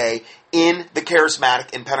unbiblical way in the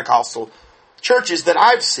charismatic and Pentecostal churches that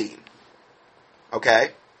I've seen.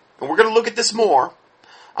 Okay? And we're going to look at this more.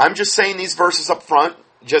 I'm just saying these verses up front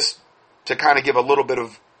just to kind of give a little bit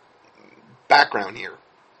of background here.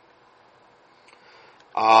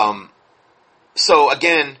 So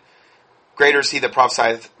again, greater is he that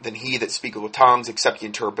prophesieth than he that speaketh with tongues, except he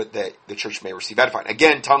interpret, that the church may receive edifying.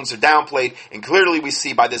 Again, tongues are downplayed, and clearly we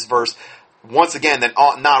see by this verse, once again, that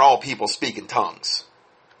not all people speak in tongues.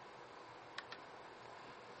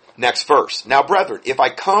 Next verse. Now, brethren, if I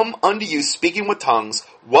come unto you speaking with tongues,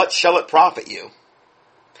 what shall it profit you?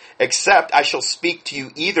 Except I shall speak to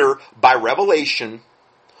you either by revelation,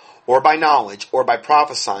 or by knowledge, or by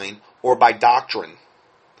prophesying, or by doctrine.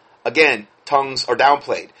 Again, tongues are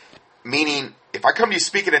downplayed. Meaning, if I come to you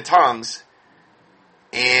speaking in tongues,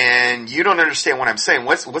 and you don't understand what I'm saying,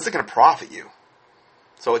 what's it going to profit you?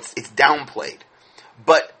 So it's downplayed.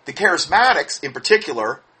 But the charismatics, in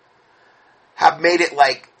particular, have made it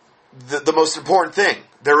like the most important thing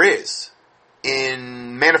there is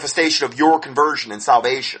in manifestation of your conversion and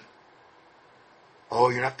salvation. Oh,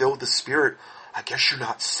 you're not filled with the Spirit. I guess you're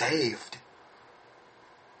not saved.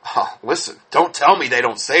 Oh, listen, don't tell me they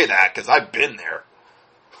don't say that, because I've been there.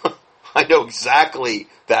 I know exactly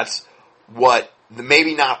that's what,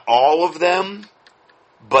 maybe not all of them,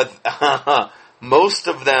 but most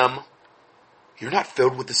of them, you're not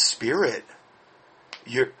filled with the Spirit.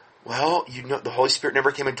 You know, the Holy Spirit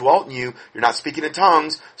never came and dwelt in you. You're not speaking in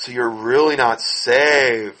tongues, so you're really not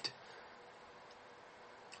saved.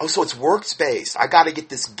 Oh, so it's works-based. I got to get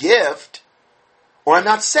this gift, or I'm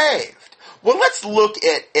not saved. Well, let's look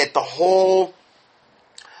at the whole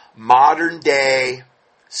modern day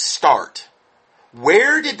start.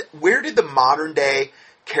 Where did the modern day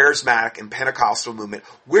charismatic and Pentecostal movement,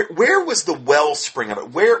 where was the wellspring of it?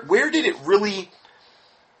 Where did it really,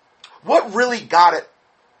 what really got it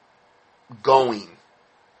going?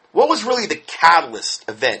 What was really the catalyst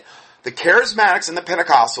event? The charismatics and the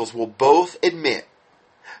Pentecostals will both admit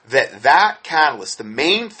that catalyst, the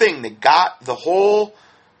main thing that got the whole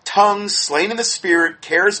tongues, slain in the Spirit,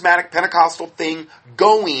 charismatic Pentecostal thing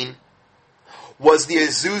going, was the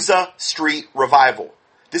Azusa Street Revival.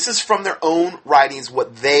 This is from their own writings,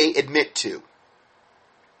 what they admit to.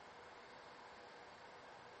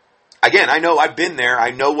 Again, I know I've been there, I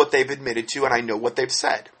know what they've admitted to, and I know what they've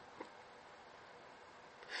said.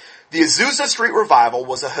 The Azusa Street Revival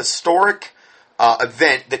was a historic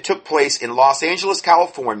event that took place in Los Angeles,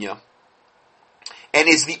 California, and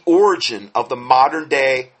is the origin of the modern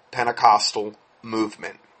day Pentecostal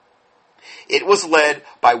movement. It was led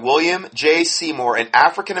by William J. Seymour, an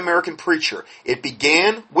African-American preacher. It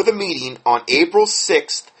began with a meeting on April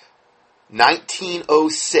 6th,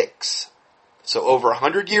 1906, so over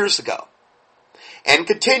 100 years ago, and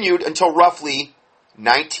continued until roughly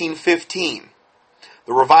 1915.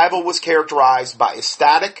 The revival was characterized by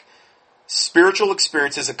ecstatic, spiritual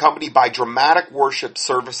experiences accompanied by dramatic worship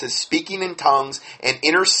services, speaking in tongues, and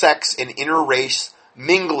intersex and interrace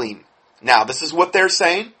mingling. Now, this is what they're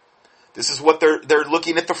saying. This is what they're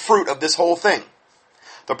looking at the fruit of this whole thing.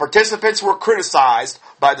 The participants were criticized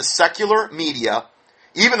by the secular media.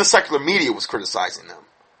 Even the secular media was criticizing them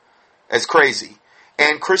as crazy.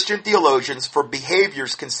 And Christian theologians for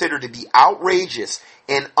behaviors considered to be outrageous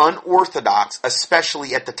and unorthodox,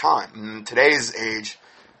 especially at the time. In today's age,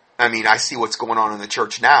 I mean, I see what's going on in the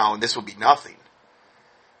church now, and this would be nothing.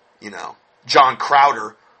 You know, John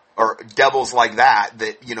Crowder or devils like that,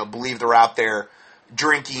 you know, believe they're out there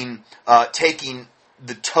drinking, taking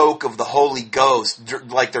the toke of the Holy Ghost,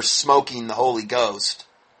 like they're smoking the Holy Ghost,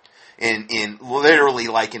 in literally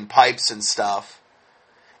like in pipes and stuff,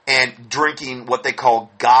 and drinking what they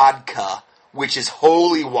call Godka, which is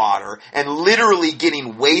holy water, and literally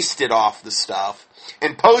getting wasted off the stuff,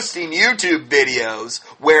 and posting YouTube videos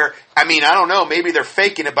where, I mean, I don't know, maybe they're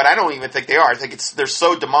faking it, but I don't even think they are. I think they're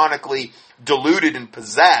so demonically deluded and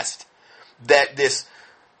possessed that this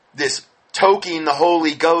toking the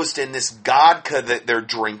Holy Ghost and this Godka that they're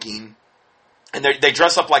drinking, and they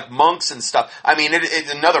dress up like monks and stuff. I mean,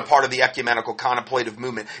 it's another part of the ecumenical contemplative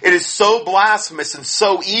movement. It is so blasphemous and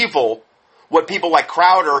so evil what people like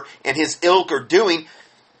Crowder and his ilk are doing.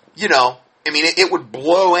 You know, I mean, it would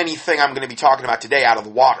blow anything I'm going to be talking about today out of the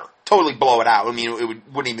water. Totally blow it out. I mean,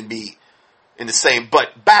 wouldn't even be in the same.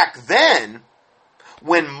 But back then,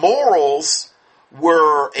 when morals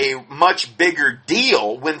were a much bigger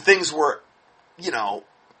deal, when things were, you know,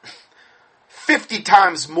 50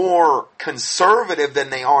 times more conservative than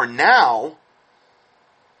they are now,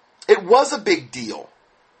 it was a big deal.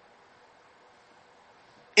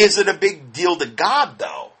 Is it a big deal to God,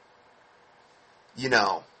 though? You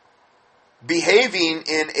know, behaving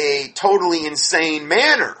in a totally insane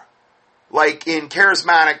manner, like in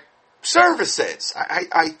charismatic services.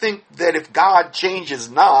 I think that if God changes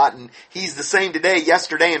not, and He's the same today,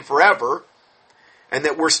 yesterday, and forever, and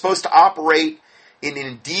that we're supposed to operate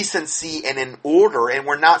in decency and in order, and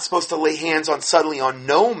we're not supposed to lay hands on suddenly on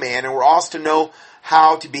no man, and we're also to know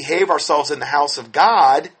how to behave ourselves in the house of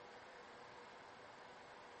God,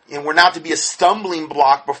 and we're not to be a stumbling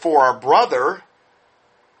block before our brother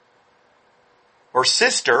or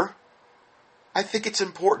sister. I think it's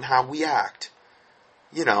important how we act,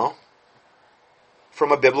 you know,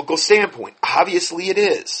 from a biblical standpoint. Obviously it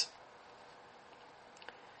is.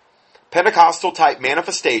 Pentecostal-type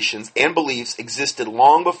manifestations and beliefs existed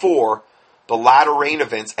long before the latter rain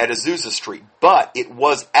events at Azusa Street, but it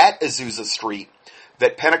was at Azusa Street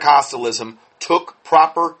that Pentecostalism took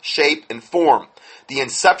proper shape and form. The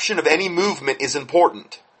inception of any movement is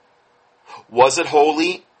important. Was it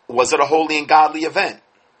holy? Was it a holy and godly event?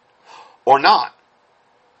 Or not?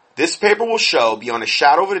 This paper will show beyond a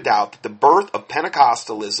shadow of a doubt that the birth of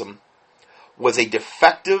Pentecostalism was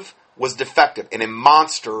defective, and a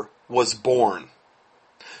monster was born.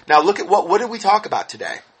 Now look at what did we talk about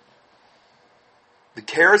today? The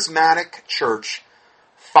charismatic church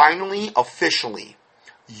finally, officially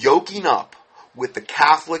yoking up with the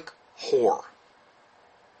Catholic whore.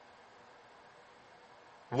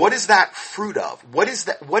 What is that fruit of? What is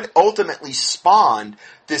that? What ultimately spawned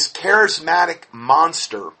this charismatic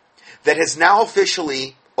monster that has now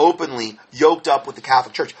officially, openly yoked up with the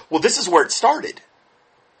Catholic Church? Well, this is where it started.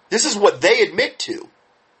 This is what they admit to.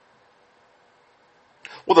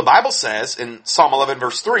 Well, the Bible says in Psalm 11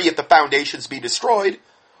 verse 3, if the foundations be destroyed,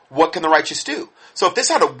 what can the righteous do? So if this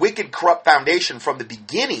had a wicked, corrupt foundation from the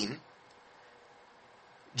beginning,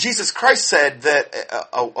 Jesus Christ said that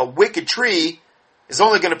a wicked tree is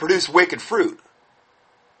only going to produce wicked fruit.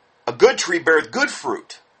 A good tree beareth good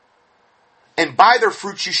fruit. And by their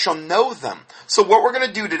fruits you shall know them. So what we're going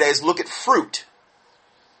to do today is look at fruit.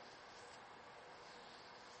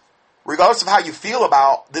 Regardless of how you feel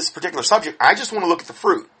about this particular subject, I just want to look at the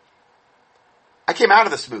fruit. I came out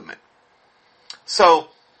of this movement. So,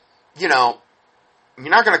 you know, you're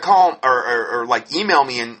not going to call or like email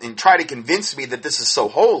me and try to convince me that this is so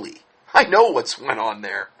holy. I know what's went on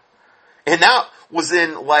there. And that was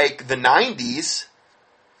in like the 90s,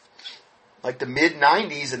 like the mid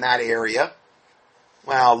 90s in that area.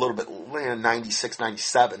 Well, a little bit, 96,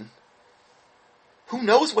 97. Who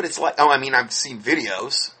knows what it's like? Oh, I mean, I've seen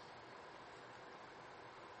videos.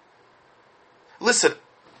 Listen,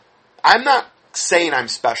 I'm not saying I'm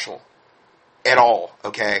special at all,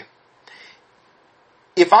 okay?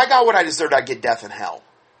 If I got what I deserved, I'd get death and hell.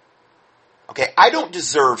 Okay, I don't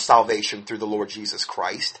deserve salvation through the Lord Jesus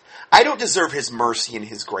Christ. I don't deserve His mercy and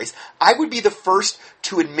His grace. I would be the first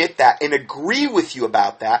to admit that and agree with you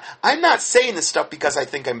about that. I'm not saying this stuff because I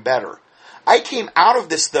think I'm better. I came out of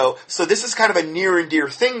this, though, so this is kind of a near and dear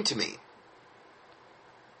thing to me.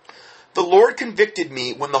 The Lord convicted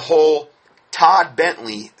me when the whole Todd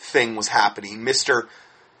Bentley thing was happening. Mr.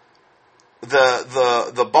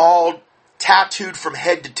 The bald, tattooed from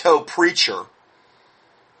head to toe preacher,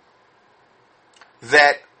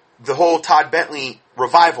 that the whole Todd Bentley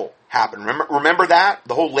revival happened. Remember that?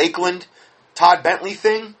 The whole Lakeland Todd Bentley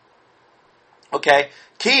thing? Okay.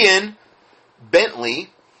 Key in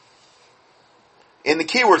Bentley in the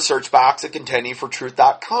keyword search box at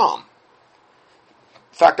contendingfortruth.com. In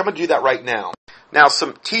fact, I'm going to do that right now. Now,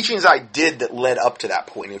 some teachings I did that led up to that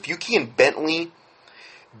point. If you key in Bentley,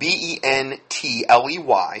 Bentley,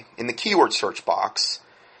 in the keyword search box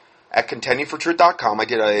at contendingfortruth.com, I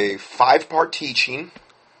did a 5-part teaching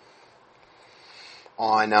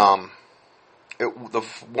on,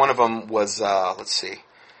 one of them was,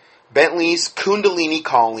 Bentley's Kundalini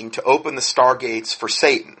Calling to Open the Stargates for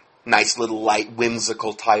Satan. Nice little light,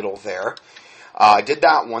 whimsical title there. I did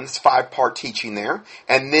that one. It's a 5-part teaching there.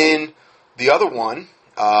 And then the other one,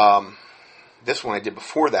 this one I did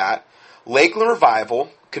before that, Lakeland Revival,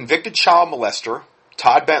 Convicted Child Molester,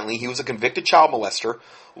 Todd Bentley, he was a convicted child molester,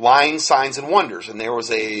 Lying Signs and Wonders. And there was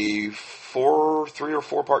a 3 or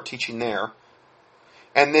 4-part teaching there.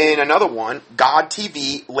 And then another one, God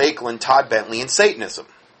TV, Lakeland, Todd Bentley, and Satanism.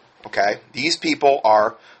 Okay? These people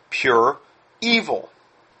are pure evil.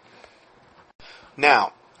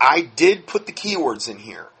 Now, I did put the keywords in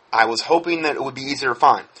here. I was hoping that it would be easier to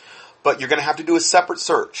find. But you're going to have to do a separate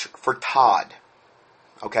search for Todd.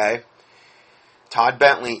 Okay? Todd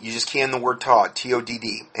Bentley, you just key in the word Todd,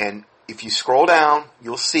 T-O-D-D. And if you scroll down,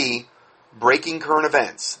 you'll see Breaking Current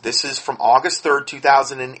Events. This is from August 3rd,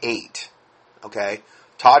 2008. Okay?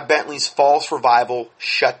 Todd Bentley's False Revival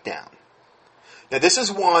Shutdown. Now, this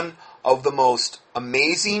is one of the most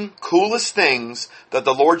amazing, coolest things that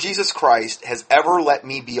the Lord Jesus Christ has ever let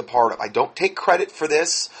me be a part of. I don't take credit for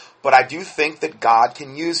this, but I do think that God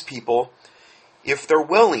can use people, if they're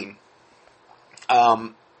willing,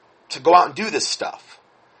 to go out and do this stuff.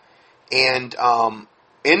 And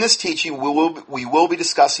in this teaching, we will be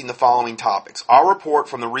discussing the following topics. Our report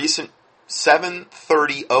from the recent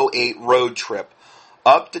 7/30/08 road trip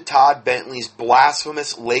up to Todd Bentley's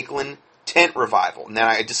blasphemous Lakeland tent revival. Now,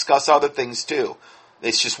 I discuss other things too.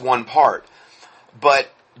 It's just one part. But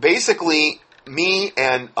basically, me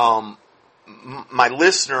and my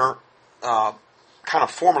listener, kind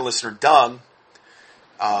of former listener, Doug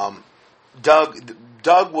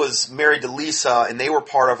was married to Lisa, and they were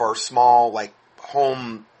part of our small,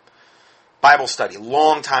 home Bible study a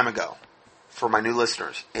long time ago for my new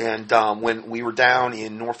listeners. And when we were down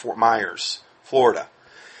in North Fort Myers, Florida.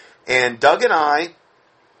 And Doug and I,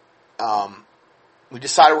 we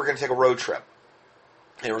decided we're going to take a road trip.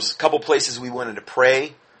 There was a couple places we wanted to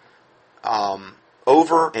pray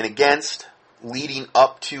over and against leading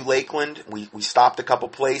up to Lakeland. We stopped a couple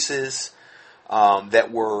places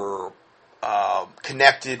that were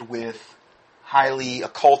connected with highly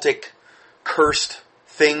occultic, cursed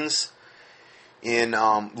things in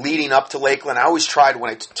leading up to Lakeland. I always tried, when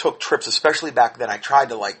I took trips, especially back then, I tried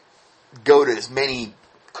to go to as many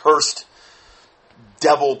cursed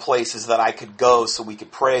devil places that I could go so we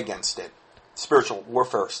could pray against it. Spiritual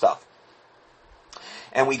warfare stuff.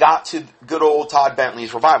 And we got to good old Todd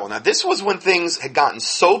Bentley's revival. Now, this was when things had gotten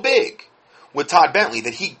so big with Todd Bentley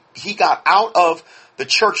that he got out of the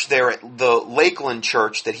church there at the Lakeland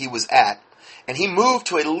church that he was at, and he moved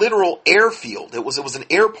to a literal airfield. It was an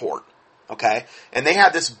airport, okay? And they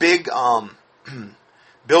had this big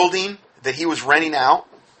building that he was renting out.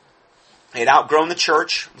 He had outgrown the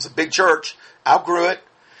church. It was a big church. Outgrew it.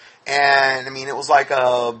 And, it was like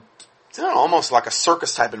almost like a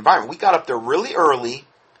circus type environment. We got up there really early.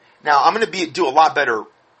 Now, I'm going to do a lot better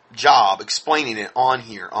job explaining it on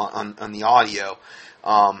here, on the audio.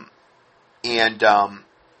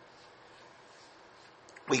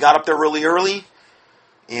 We got up there really early,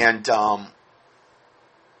 and,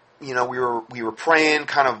 we were praying,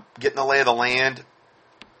 kind of getting the lay of the land.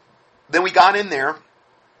 Then we got in there,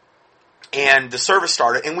 and the service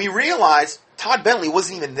started, and we realized Todd Bentley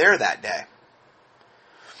wasn't even there that day.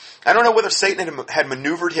 I don't know whether Satan had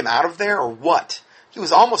maneuvered him out of there or what. He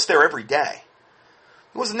was almost there every day.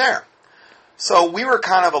 He wasn't there. So we were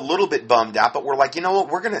kind of a little bit bummed out, but we're like, you know what,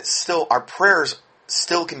 we're going to our prayers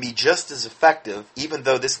still can be just as effective even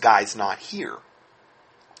though this guy's not here.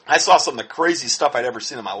 I saw some of the craziest stuff I'd ever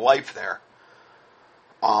seen in my life there.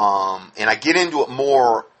 And I get into it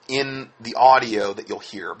more in the audio that you'll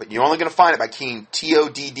hear, but you're only going to find it by keying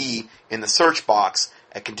TODD in the search box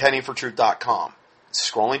at contendingfortruth.com.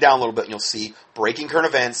 Scrolling down a little bit and you'll see Breaking Current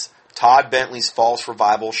Events, Todd Bentley's False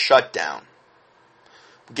Revival Shutdown.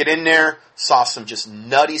 We get in there, saw some just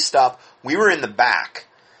nutty stuff. We were in the back,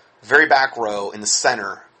 very back row in the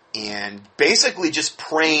center and basically just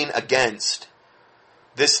praying against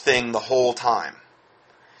this thing the whole time.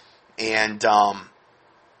 And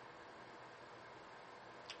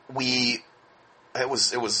it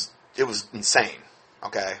was insane,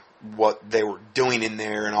 okay, what they were doing in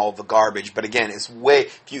there and all the garbage. But again, it's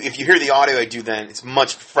if you hear the audio I do then, it's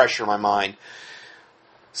much fresher in my mind.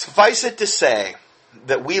 Suffice it to say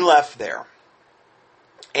that we left there,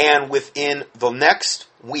 and within the next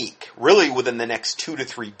week, really within the next 2 to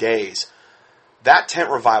 3 days, that tent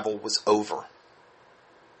revival was over.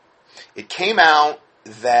 It came out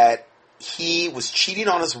that he was cheating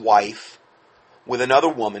on his wife with another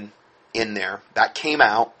woman in there. That came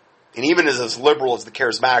out. And even as liberal as the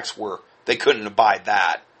Charismatics were, they couldn't abide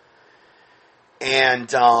that.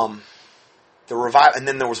 And and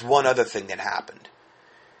then there was one other thing that happened.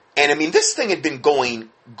 And I mean, this thing had been going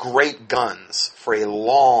great guns for a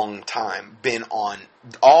long time. Been on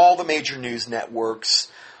all the major news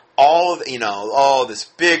networks, all of this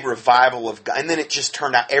big revival of, and then it just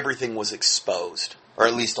turned out everything was exposed, or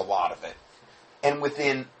at least a lot of it. And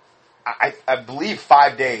within, I believe,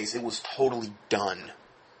 5 days, it was totally done.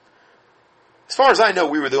 As far as I know,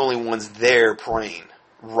 we were the only ones there praying,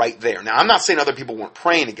 right there. Now, I'm not saying other people weren't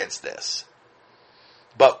praying against this,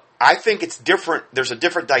 but I think it's different. There's a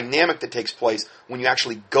different dynamic that takes place when you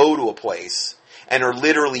actually go to a place and are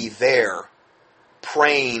literally there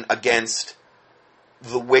praying against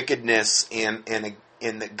the wickedness and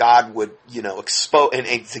that God would, expose. And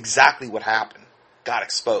it's exactly what happened. God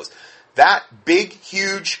exposed. That big,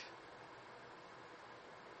 huge,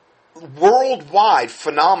 worldwide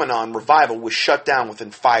phenomenon revival was shut down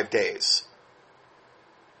within 5 days.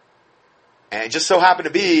 And it just so happened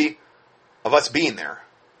to be of us being there.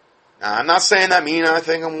 Now, I'm not saying that mean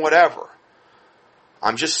anything and whatever.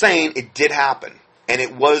 I'm just saying it did happen. And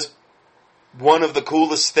it was one of the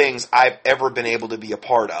coolest things I've ever been able to be a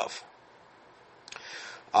part of.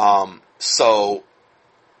 And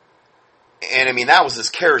I mean, that was as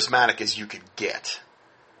charismatic as you could get.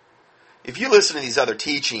 If you listen to these other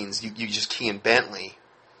teachings, you just key in Bentley.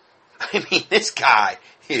 I mean, this guy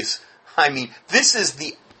is, this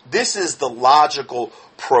is the logical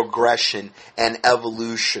progression and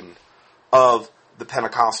evolution of the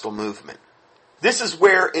Pentecostal movement. This is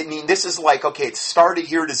where, this is like, okay, it started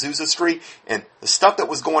here at Azusa Street, and the stuff that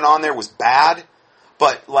was going on there was bad,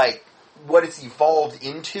 but like, what it's evolved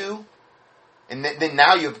into, and then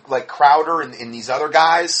now you have like Crowder and these other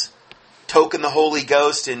guys toking the Holy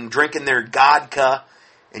Ghost and drinking their Godka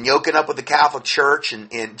and yoking up with the Catholic Church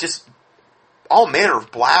and just all manner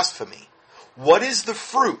of blasphemy. What is the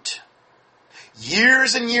fruit?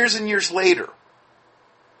 Years and years and years later,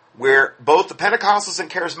 where both the Pentecostals and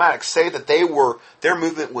Charismatics say that their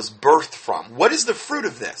movement was birthed from. What is the fruit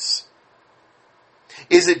of this?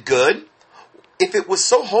 Is it good? If it was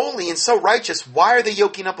so holy and so righteous, why are they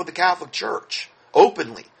yoking up with the Catholic Church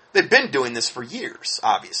openly? They've been doing this for years,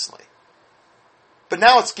 obviously. But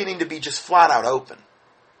now it's getting to be just flat out open.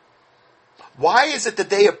 Why is it that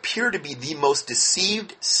they appear to be the most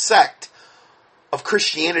deceived sect of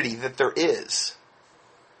Christianity that there is?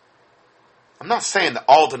 I'm not saying that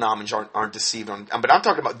all denominations aren't deceived, but I'm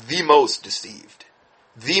talking about the most deceived,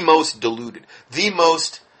 the most deluded, the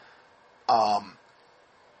most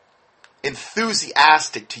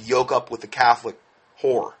enthusiastic to yoke up with the Catholic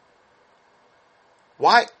whore.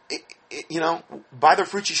 Why? By their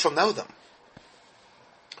fruits you shall know them.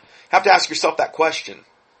 Have to ask yourself that question.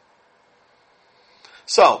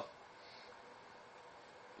 So,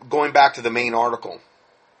 going back to the main article.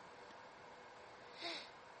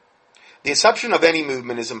 The inception of any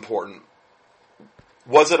movement is important.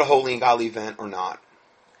 Was it a holy and godly event or not?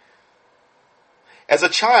 As a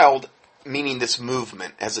child, meaning this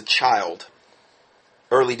movement, as a child,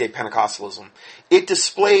 early day Pentecostalism, it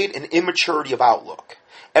displayed an immaturity of outlook.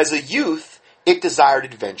 As a youth, it desired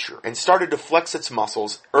adventure and started to flex its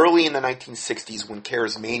muscles early in the 1960s when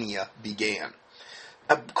Charismania began.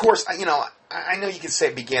 Of course, I know you can say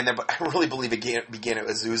it began there, but I really believe it began at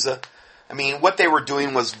Azusa. I mean, what they were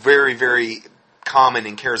doing was very, very common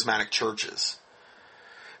in charismatic churches.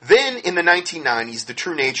 Then, in the 1990s, the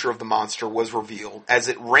true nature of the monster was revealed as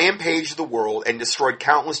it rampaged the world and destroyed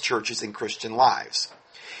countless churches and Christian lives.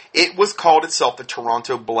 It was called itself the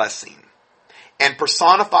Toronto Blessing and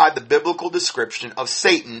personified the biblical description of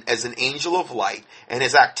Satan as an angel of light and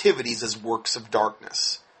his activities as works of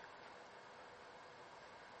darkness.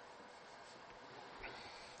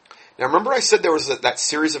 Now, remember I said there was that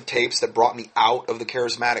series of tapes that brought me out of the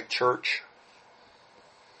charismatic church?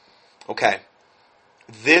 Okay.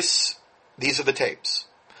 These are the tapes.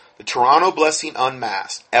 The Toronto Blessing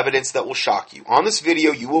Unmasked, evidence that will shock you. On this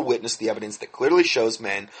video, you will witness the evidence that clearly shows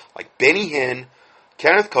men like Benny Hinn,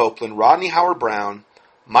 Kenneth Copeland, Rodney Howard-Browne,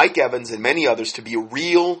 Mike Evans, and many others to be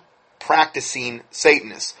real, practicing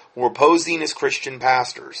Satanists who were posing as Christian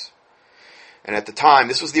pastors. And at the time,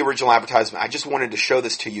 this was the original advertisement. I just wanted to show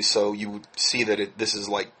this to you so you would see that this is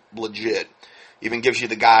like legit. Even gives you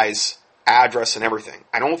the guy's address and everything.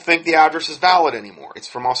 I don't think the address is valid anymore. It's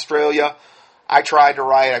from Australia. I tried to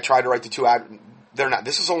write the two they're not.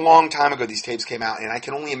 This was a long time ago these tapes came out, and I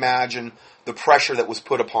can only imagine the pressure that was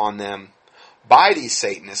put upon them by these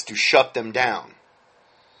Satanists to shut them down.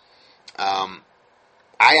 I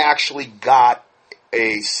actually got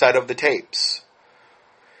a set of the tapes,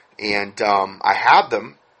 and I had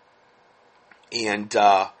them, and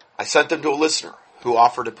I sent them to a listener who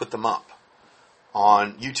offered to put them up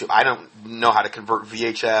on YouTube. I don't know how to convert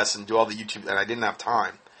VHS and do all the YouTube, and I didn't have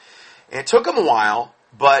time. And it took him a while,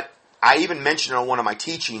 but I even mentioned in one of my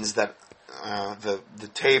teachings that the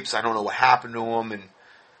tapes, I don't know what happened to them,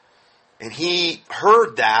 and he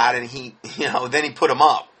heard that, and then he put them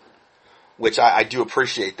up, which I do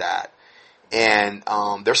appreciate that. And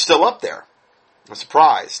they're still up there. I'm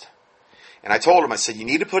surprised. And I told him, I said, you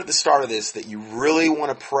need to put at the start of this that you really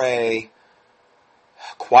want to pray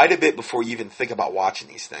quite a bit before you even think about watching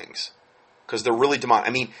these things. Because they're really demonic.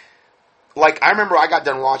 I mean, like, I remember I got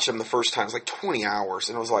done watching them the first time. It was like 20 hours.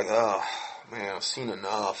 And I was like, oh, man, I've seen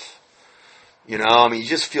enough. You know, I mean, you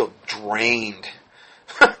just feel drained.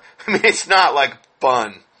 I mean, it's not like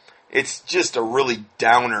fun. It's just a really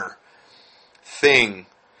downer thing.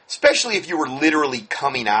 Especially if you were literally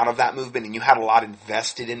coming out of that movement and you had a lot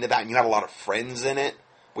invested into that and you had a lot of friends in it,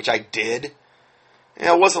 which I did. And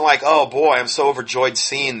it wasn't like, oh boy, I'm so overjoyed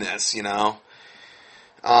seeing this, you know.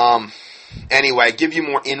 Anyway, I give you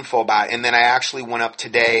more info about it. And then I actually went up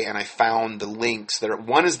today and I found the links that are,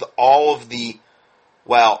 one is all of the,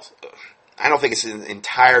 well, I don't think it's in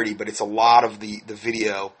entirety, but it's a lot of the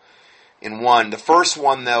video in one. The first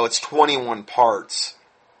one, though, it's 21 parts.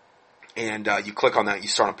 And you click on that, you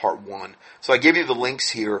start on part 1. So I give you the links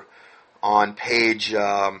here on page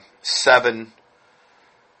 7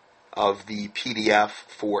 of the PDF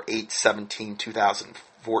for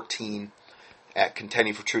 8/17/2014 at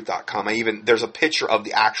contendingfortruth.com. There's a picture of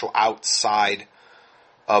the actual outside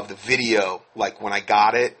of the video. Like when I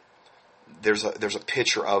got it, there's a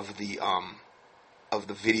picture of the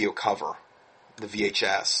video cover, the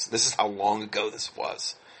VHS. This is how long ago this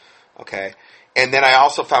was. Okay. And then I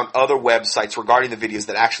also found other websites regarding the videos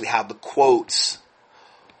that actually have the quotes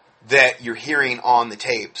that you're hearing on the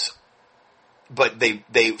tapes. But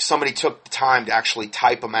somebody took the time to actually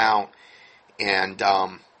type them out and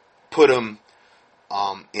put them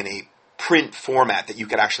in a print format that you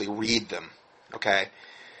could actually read them. Okay?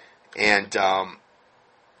 And the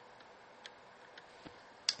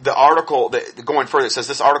article, going further, it says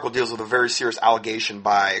this article deals with a very serious allegation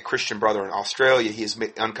by a Christian brother in Australia. He has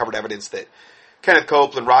uncovered evidence that Kenneth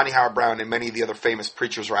Copeland, Rodney Howard-Browne, and many of the other famous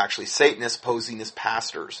preachers were actually Satanists posing as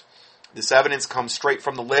pastors. This evidence comes straight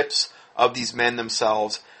from the lips of these men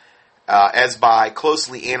themselves, as by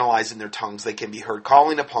closely analyzing their tongues, they can be heard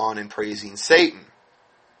calling upon and praising Satan.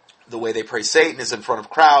 The way they praise Satan is in front of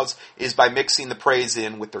crowds, is by mixing the praise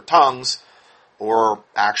in with their tongues, or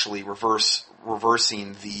actually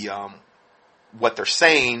reversing the what they're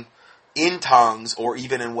saying in tongues, or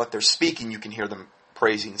even in what they're speaking, you can hear them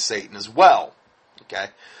praising Satan as well. Okay,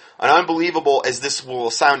 and unbelievable as this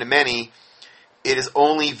will sound to many, it is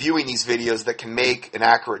only viewing these videos that can make an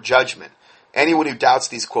accurate judgment. Anyone who doubts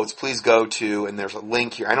these quotes, please go to, and there's a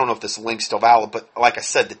link here. I don't know if this link's still valid, but like I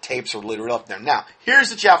said, the tapes are literally up there. Now,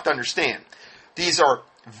 here's what you have to understand. These are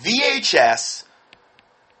VHS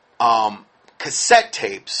cassette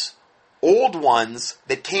tapes, old ones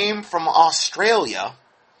that came from Australia.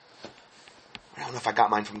 I don't know if I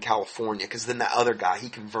got mine from California, because then that other guy, he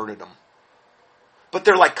converted them. But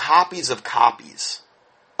they're like copies of copies.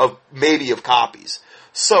 Of copies.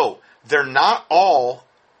 So, they're not all,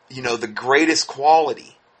 the greatest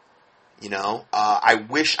quality. I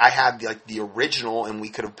wish I had the original and we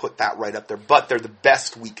could have put that right up there. But they're the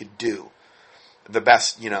best we could do. The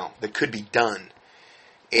best, that could be done.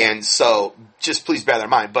 And so, just please bear that in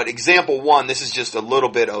mind. But example 1, this is just a little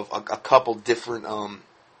bit of a couple different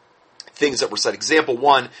things that were said. Example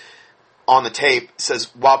 1 on the tape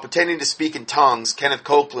says, while pretending to speak in tongues, Kenneth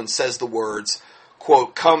Copeland says the words,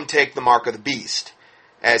 quote, "Come take the mark of the beast,"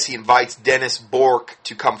 as he invites Dennis Bork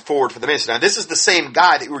to come forward for the ministry. Now, this is the same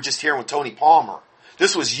guy that we were just hearing with Tony Palmer.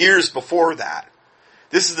 This was years before that.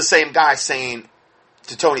 This is the same guy saying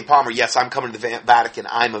to Tony Palmer, yes, I'm coming to the Vatican,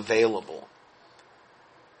 I'm available.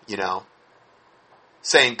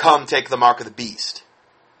 saying, "Come, take the mark of the beast."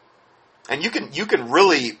 And you can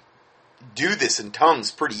really do this in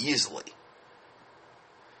tongues pretty easily.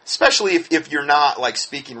 Especially if you're not like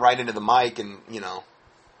speaking right into the mic and,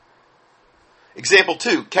 Example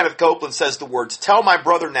 2, Kenneth Copeland says the words, "Tell my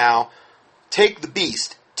brother now, take the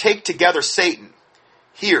beast, take together Satan.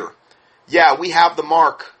 Here, yeah, we have the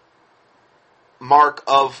mark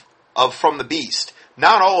of from the beast."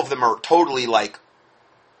 Not all of them are totally like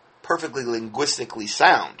perfectly linguistically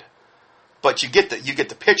sound, but you get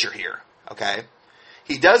the picture here, okay?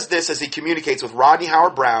 He does this as he communicates with Rodney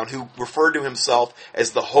Howard-Browne, who referred to himself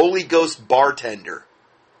as the Holy Ghost bartender,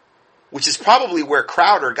 which is probably where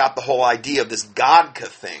Crowder got the whole idea of this Godka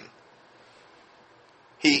thing.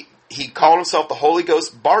 He called himself the Holy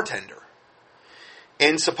Ghost bartender.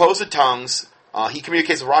 In supposed tongues, he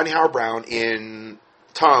communicates with Rodney Howard-Browne in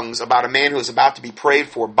tongues about a man who is about to be prayed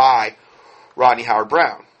for by Rodney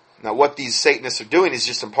Howard-Browne. Now, what these Satanists are doing is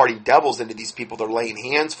just imparting devils into these people they're laying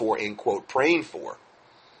hands for and, quote, praying for.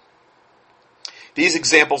 These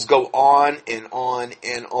examples go on and on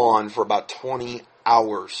and on for about 20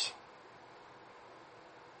 hours.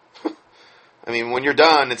 I mean, when you're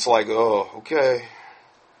done, it's like, oh, okay,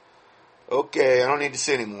 I don't need to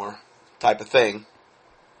see anymore, type of thing.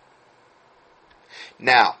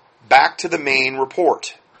 Now, back to the main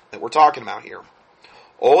report that we're talking about here.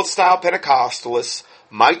 Old-style Pentecostalists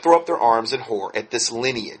might throw up their arms in horror at this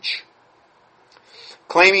lineage,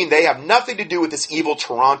 claiming they have nothing to do with this evil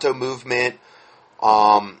Toronto movement,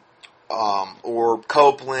 or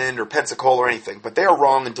Copeland or Pensacola or anything, but they are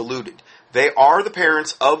wrong and deluded. They are the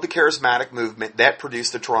parents of the charismatic movement that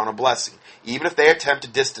produced the Toronto Blessing. Even if they attempt to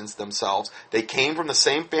distance themselves, they came from the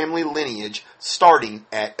same family lineage starting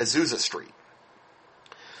at Azusa Street.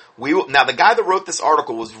 Now, the guy that wrote this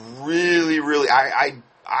article was really,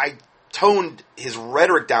 I toned his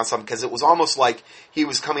rhetoric down some because it was almost like he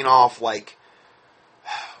was coming off like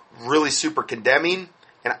really super condemning.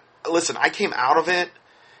 And listen, I came out of it,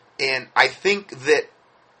 and I think that,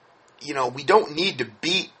 we don't need to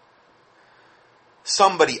beat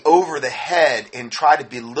somebody over the head and try to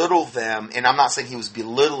belittle them. And I'm not saying he was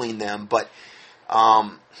belittling them, but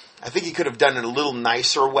I think he could have done it a little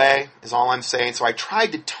nicer way, is all I'm saying. So I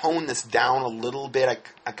tried to tone this down a little bit.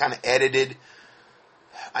 I kind of edited.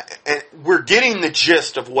 And we're getting the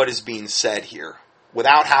gist of what is being said here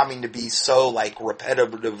without having to be so like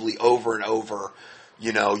repetitively over and over.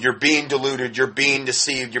 You're being deluded, you're being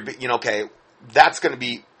deceived, okay, that's going to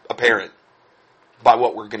be apparent by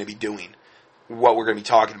what we're going to be doing, what we're going to be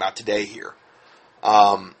talking about today here.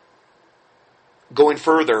 Going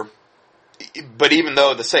further, but even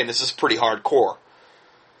though the same, this is pretty hardcore.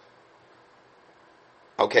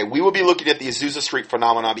 Okay, we will be looking at the Azusa Street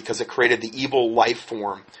phenomenon because it created the evil life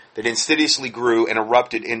form that insidiously grew and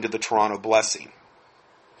erupted into the Toronto Blessing.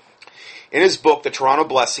 In his book, The Toronto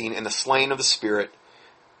Blessing and the Slaying of the Spirit,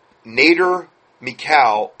 Nader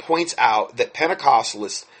Mikal points out that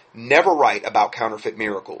Pentecostalists never write about counterfeit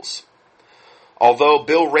miracles. Although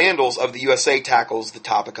Bill Randalls of the USA tackles the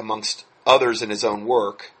topic amongst others in his own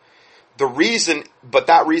work,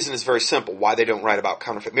 that reason is very simple, why they don't write about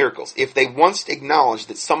counterfeit miracles. If they once acknowledge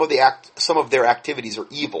that some of their activities are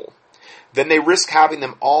evil, then they risk having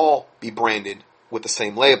them all be branded with the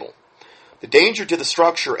same label. The danger to the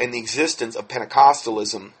structure and the existence of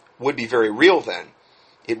Pentecostalism would be very real then.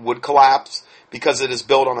 It would collapse because it is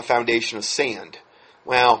built on a foundation of sand.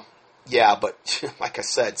 Well, yeah, but like I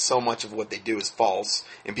said, so much of what they do is false,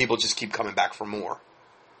 and people just keep coming back for more.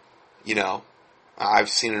 I've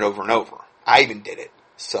seen it over and over. I even did it.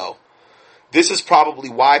 So, this is probably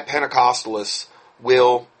why Pentecostalists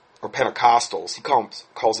or Pentecostals, he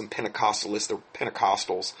calls them Pentecostalists, they're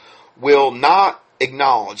Pentecostals, will not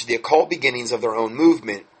acknowledge the occult beginnings of their own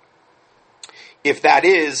movement. If that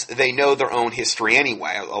is, they know their own history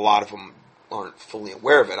anyway. A lot of them aren't fully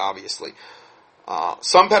aware of it, obviously.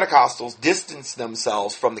 Some Pentecostals distance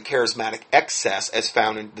themselves from the charismatic excess as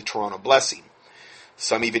found in the Toronto Blessing.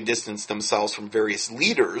 Some even distance themselves from various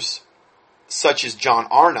leaders, such as John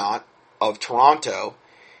Arnott of Toronto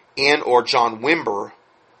and or John Wimber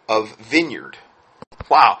of Vineyard.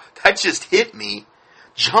 Wow, that just hit me.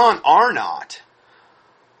 John Arnott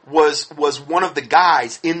was one of the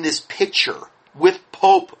guys in this picture with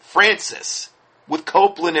Pope Francis, with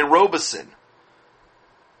Copeland and Robeson.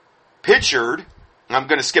 Pictured, I'm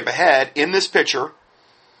going to skip ahead, in this picture,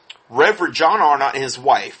 Reverend John Arnott and his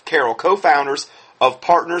wife, Carol, co-founders of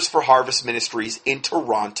Partners for Harvest Ministries in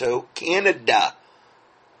Toronto, Canada.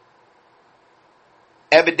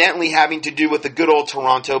 Evidently having to do with the good old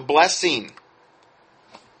Toronto Blessing.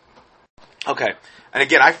 Okay, and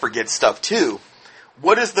again, I forget stuff too.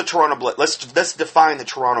 what is the Toronto blessing? Let's define the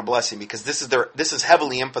Toronto blessing, because this is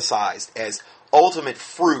heavily emphasized as ultimate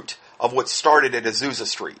fruit of what started at Azusa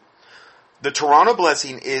Street. The Toronto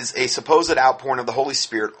blessing is a supposed outpouring of the Holy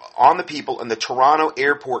Spirit on the people in the Toronto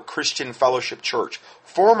Airport Christian Fellowship Church,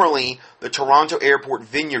 formerly the Toronto Airport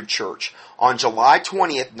Vineyard Church. On July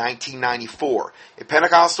 20th, 1994, a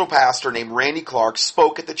Pentecostal pastor named Randy Clark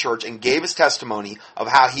spoke at the church and gave his testimony of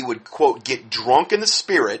how he would, quote, get drunk in the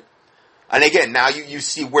Spirit. And again, now you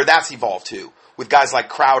see where that's evolved to, with guys like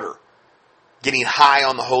Crowder getting high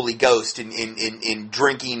on the Holy Ghost and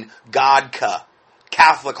drinking Godka,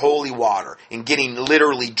 Catholic holy water, and getting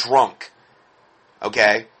literally drunk.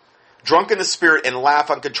 Okay? Drunk in the Spirit and laugh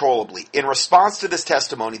uncontrollably. In response to this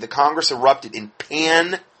testimony, the Congress erupted in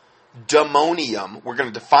pandemonium. We're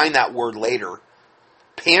going to define that word later.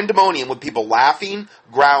 Pandemonium, with people laughing,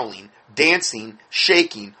 growling, dancing,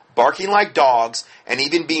 shaking, barking like dogs, and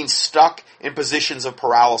even being stuck in positions of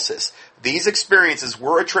paralysis. These experiences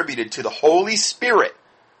were attributed to the Holy Spirit.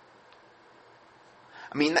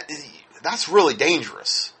 I mean, that's really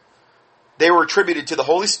dangerous. They were attributed to the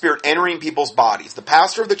Holy Spirit entering people's bodies. The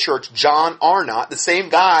pastor of the church, John Arnott, the same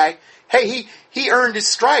guy, hey, he earned his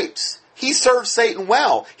stripes. He served Satan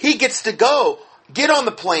well. He gets to go, get on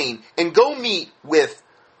the plane, and go meet with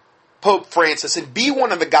Pope Francis and be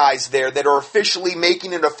one of the guys there that are officially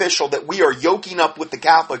making it official that we are yoking up with the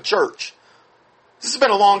Catholic Church. This has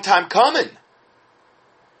been a long time coming.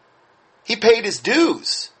 He paid his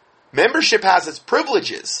dues. Membership has its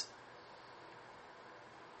privileges.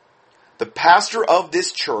 The pastor of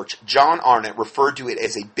this church, John Arnott, referred to it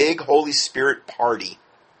as a big Holy Spirit party.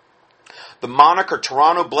 The moniker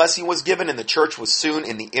Toronto Blessing was given, and the church was soon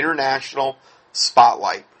in the international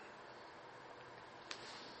spotlight.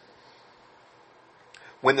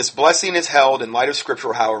 When this blessing is held in light of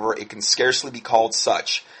Scripture, however, it can scarcely be called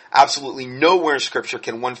such. Absolutely nowhere in Scripture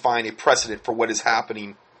can one find a precedent for what is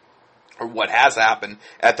happening, or what has happened,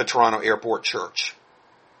 at the Toronto Airport Church.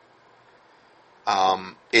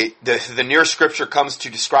 The nearest Scripture comes to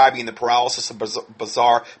describing the paralysis of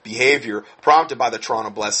bizarre behavior prompted by the Toronto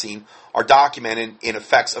blessing are documented in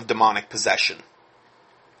effects of demonic possession.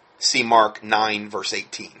 See Mark 9, verse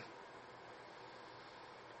 18.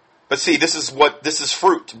 But see, this is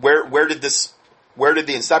fruit. Where did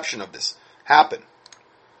the inception of this happen?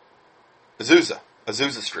 Azusa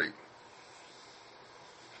Street.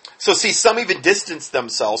 So see, some even distanced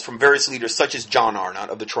themselves from various leaders such as John Arnott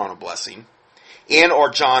of the Toronto Blessing, and or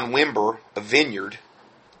John Wimber of Vineyard,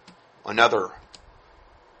 another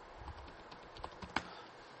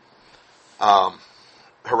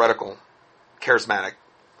heretical, charismatic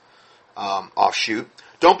offshoot.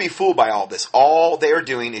 Don't be fooled by all this. All they are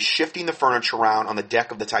doing is shifting the furniture around on the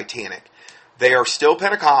deck of the Titanic. They are still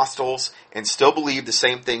Pentecostals and still believe the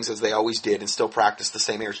same things as they always did and still practice the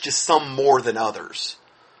same errors, just some more than others.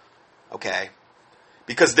 Okay?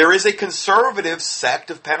 Because there is a conservative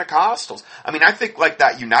sect of Pentecostals. I mean, I think like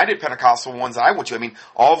that United Pentecostal ones I went to. I mean,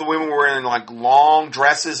 all the women were in like long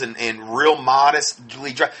dresses and real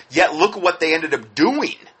modestly dressed. Yet look at what they ended up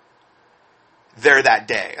doing there that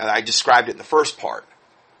day. I described it in the first part.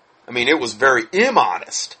 I mean, it was very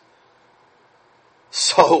immodest.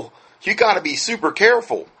 So you got to be super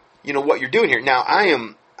careful, what you're doing here. Now,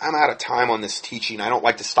 I'm out of time on this teaching. I don't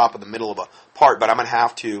like to stop in the middle of a part, but I'm going to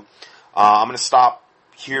have to. I'm going to stop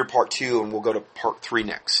here, part 2, and we'll go to part 3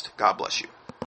 next. God bless you.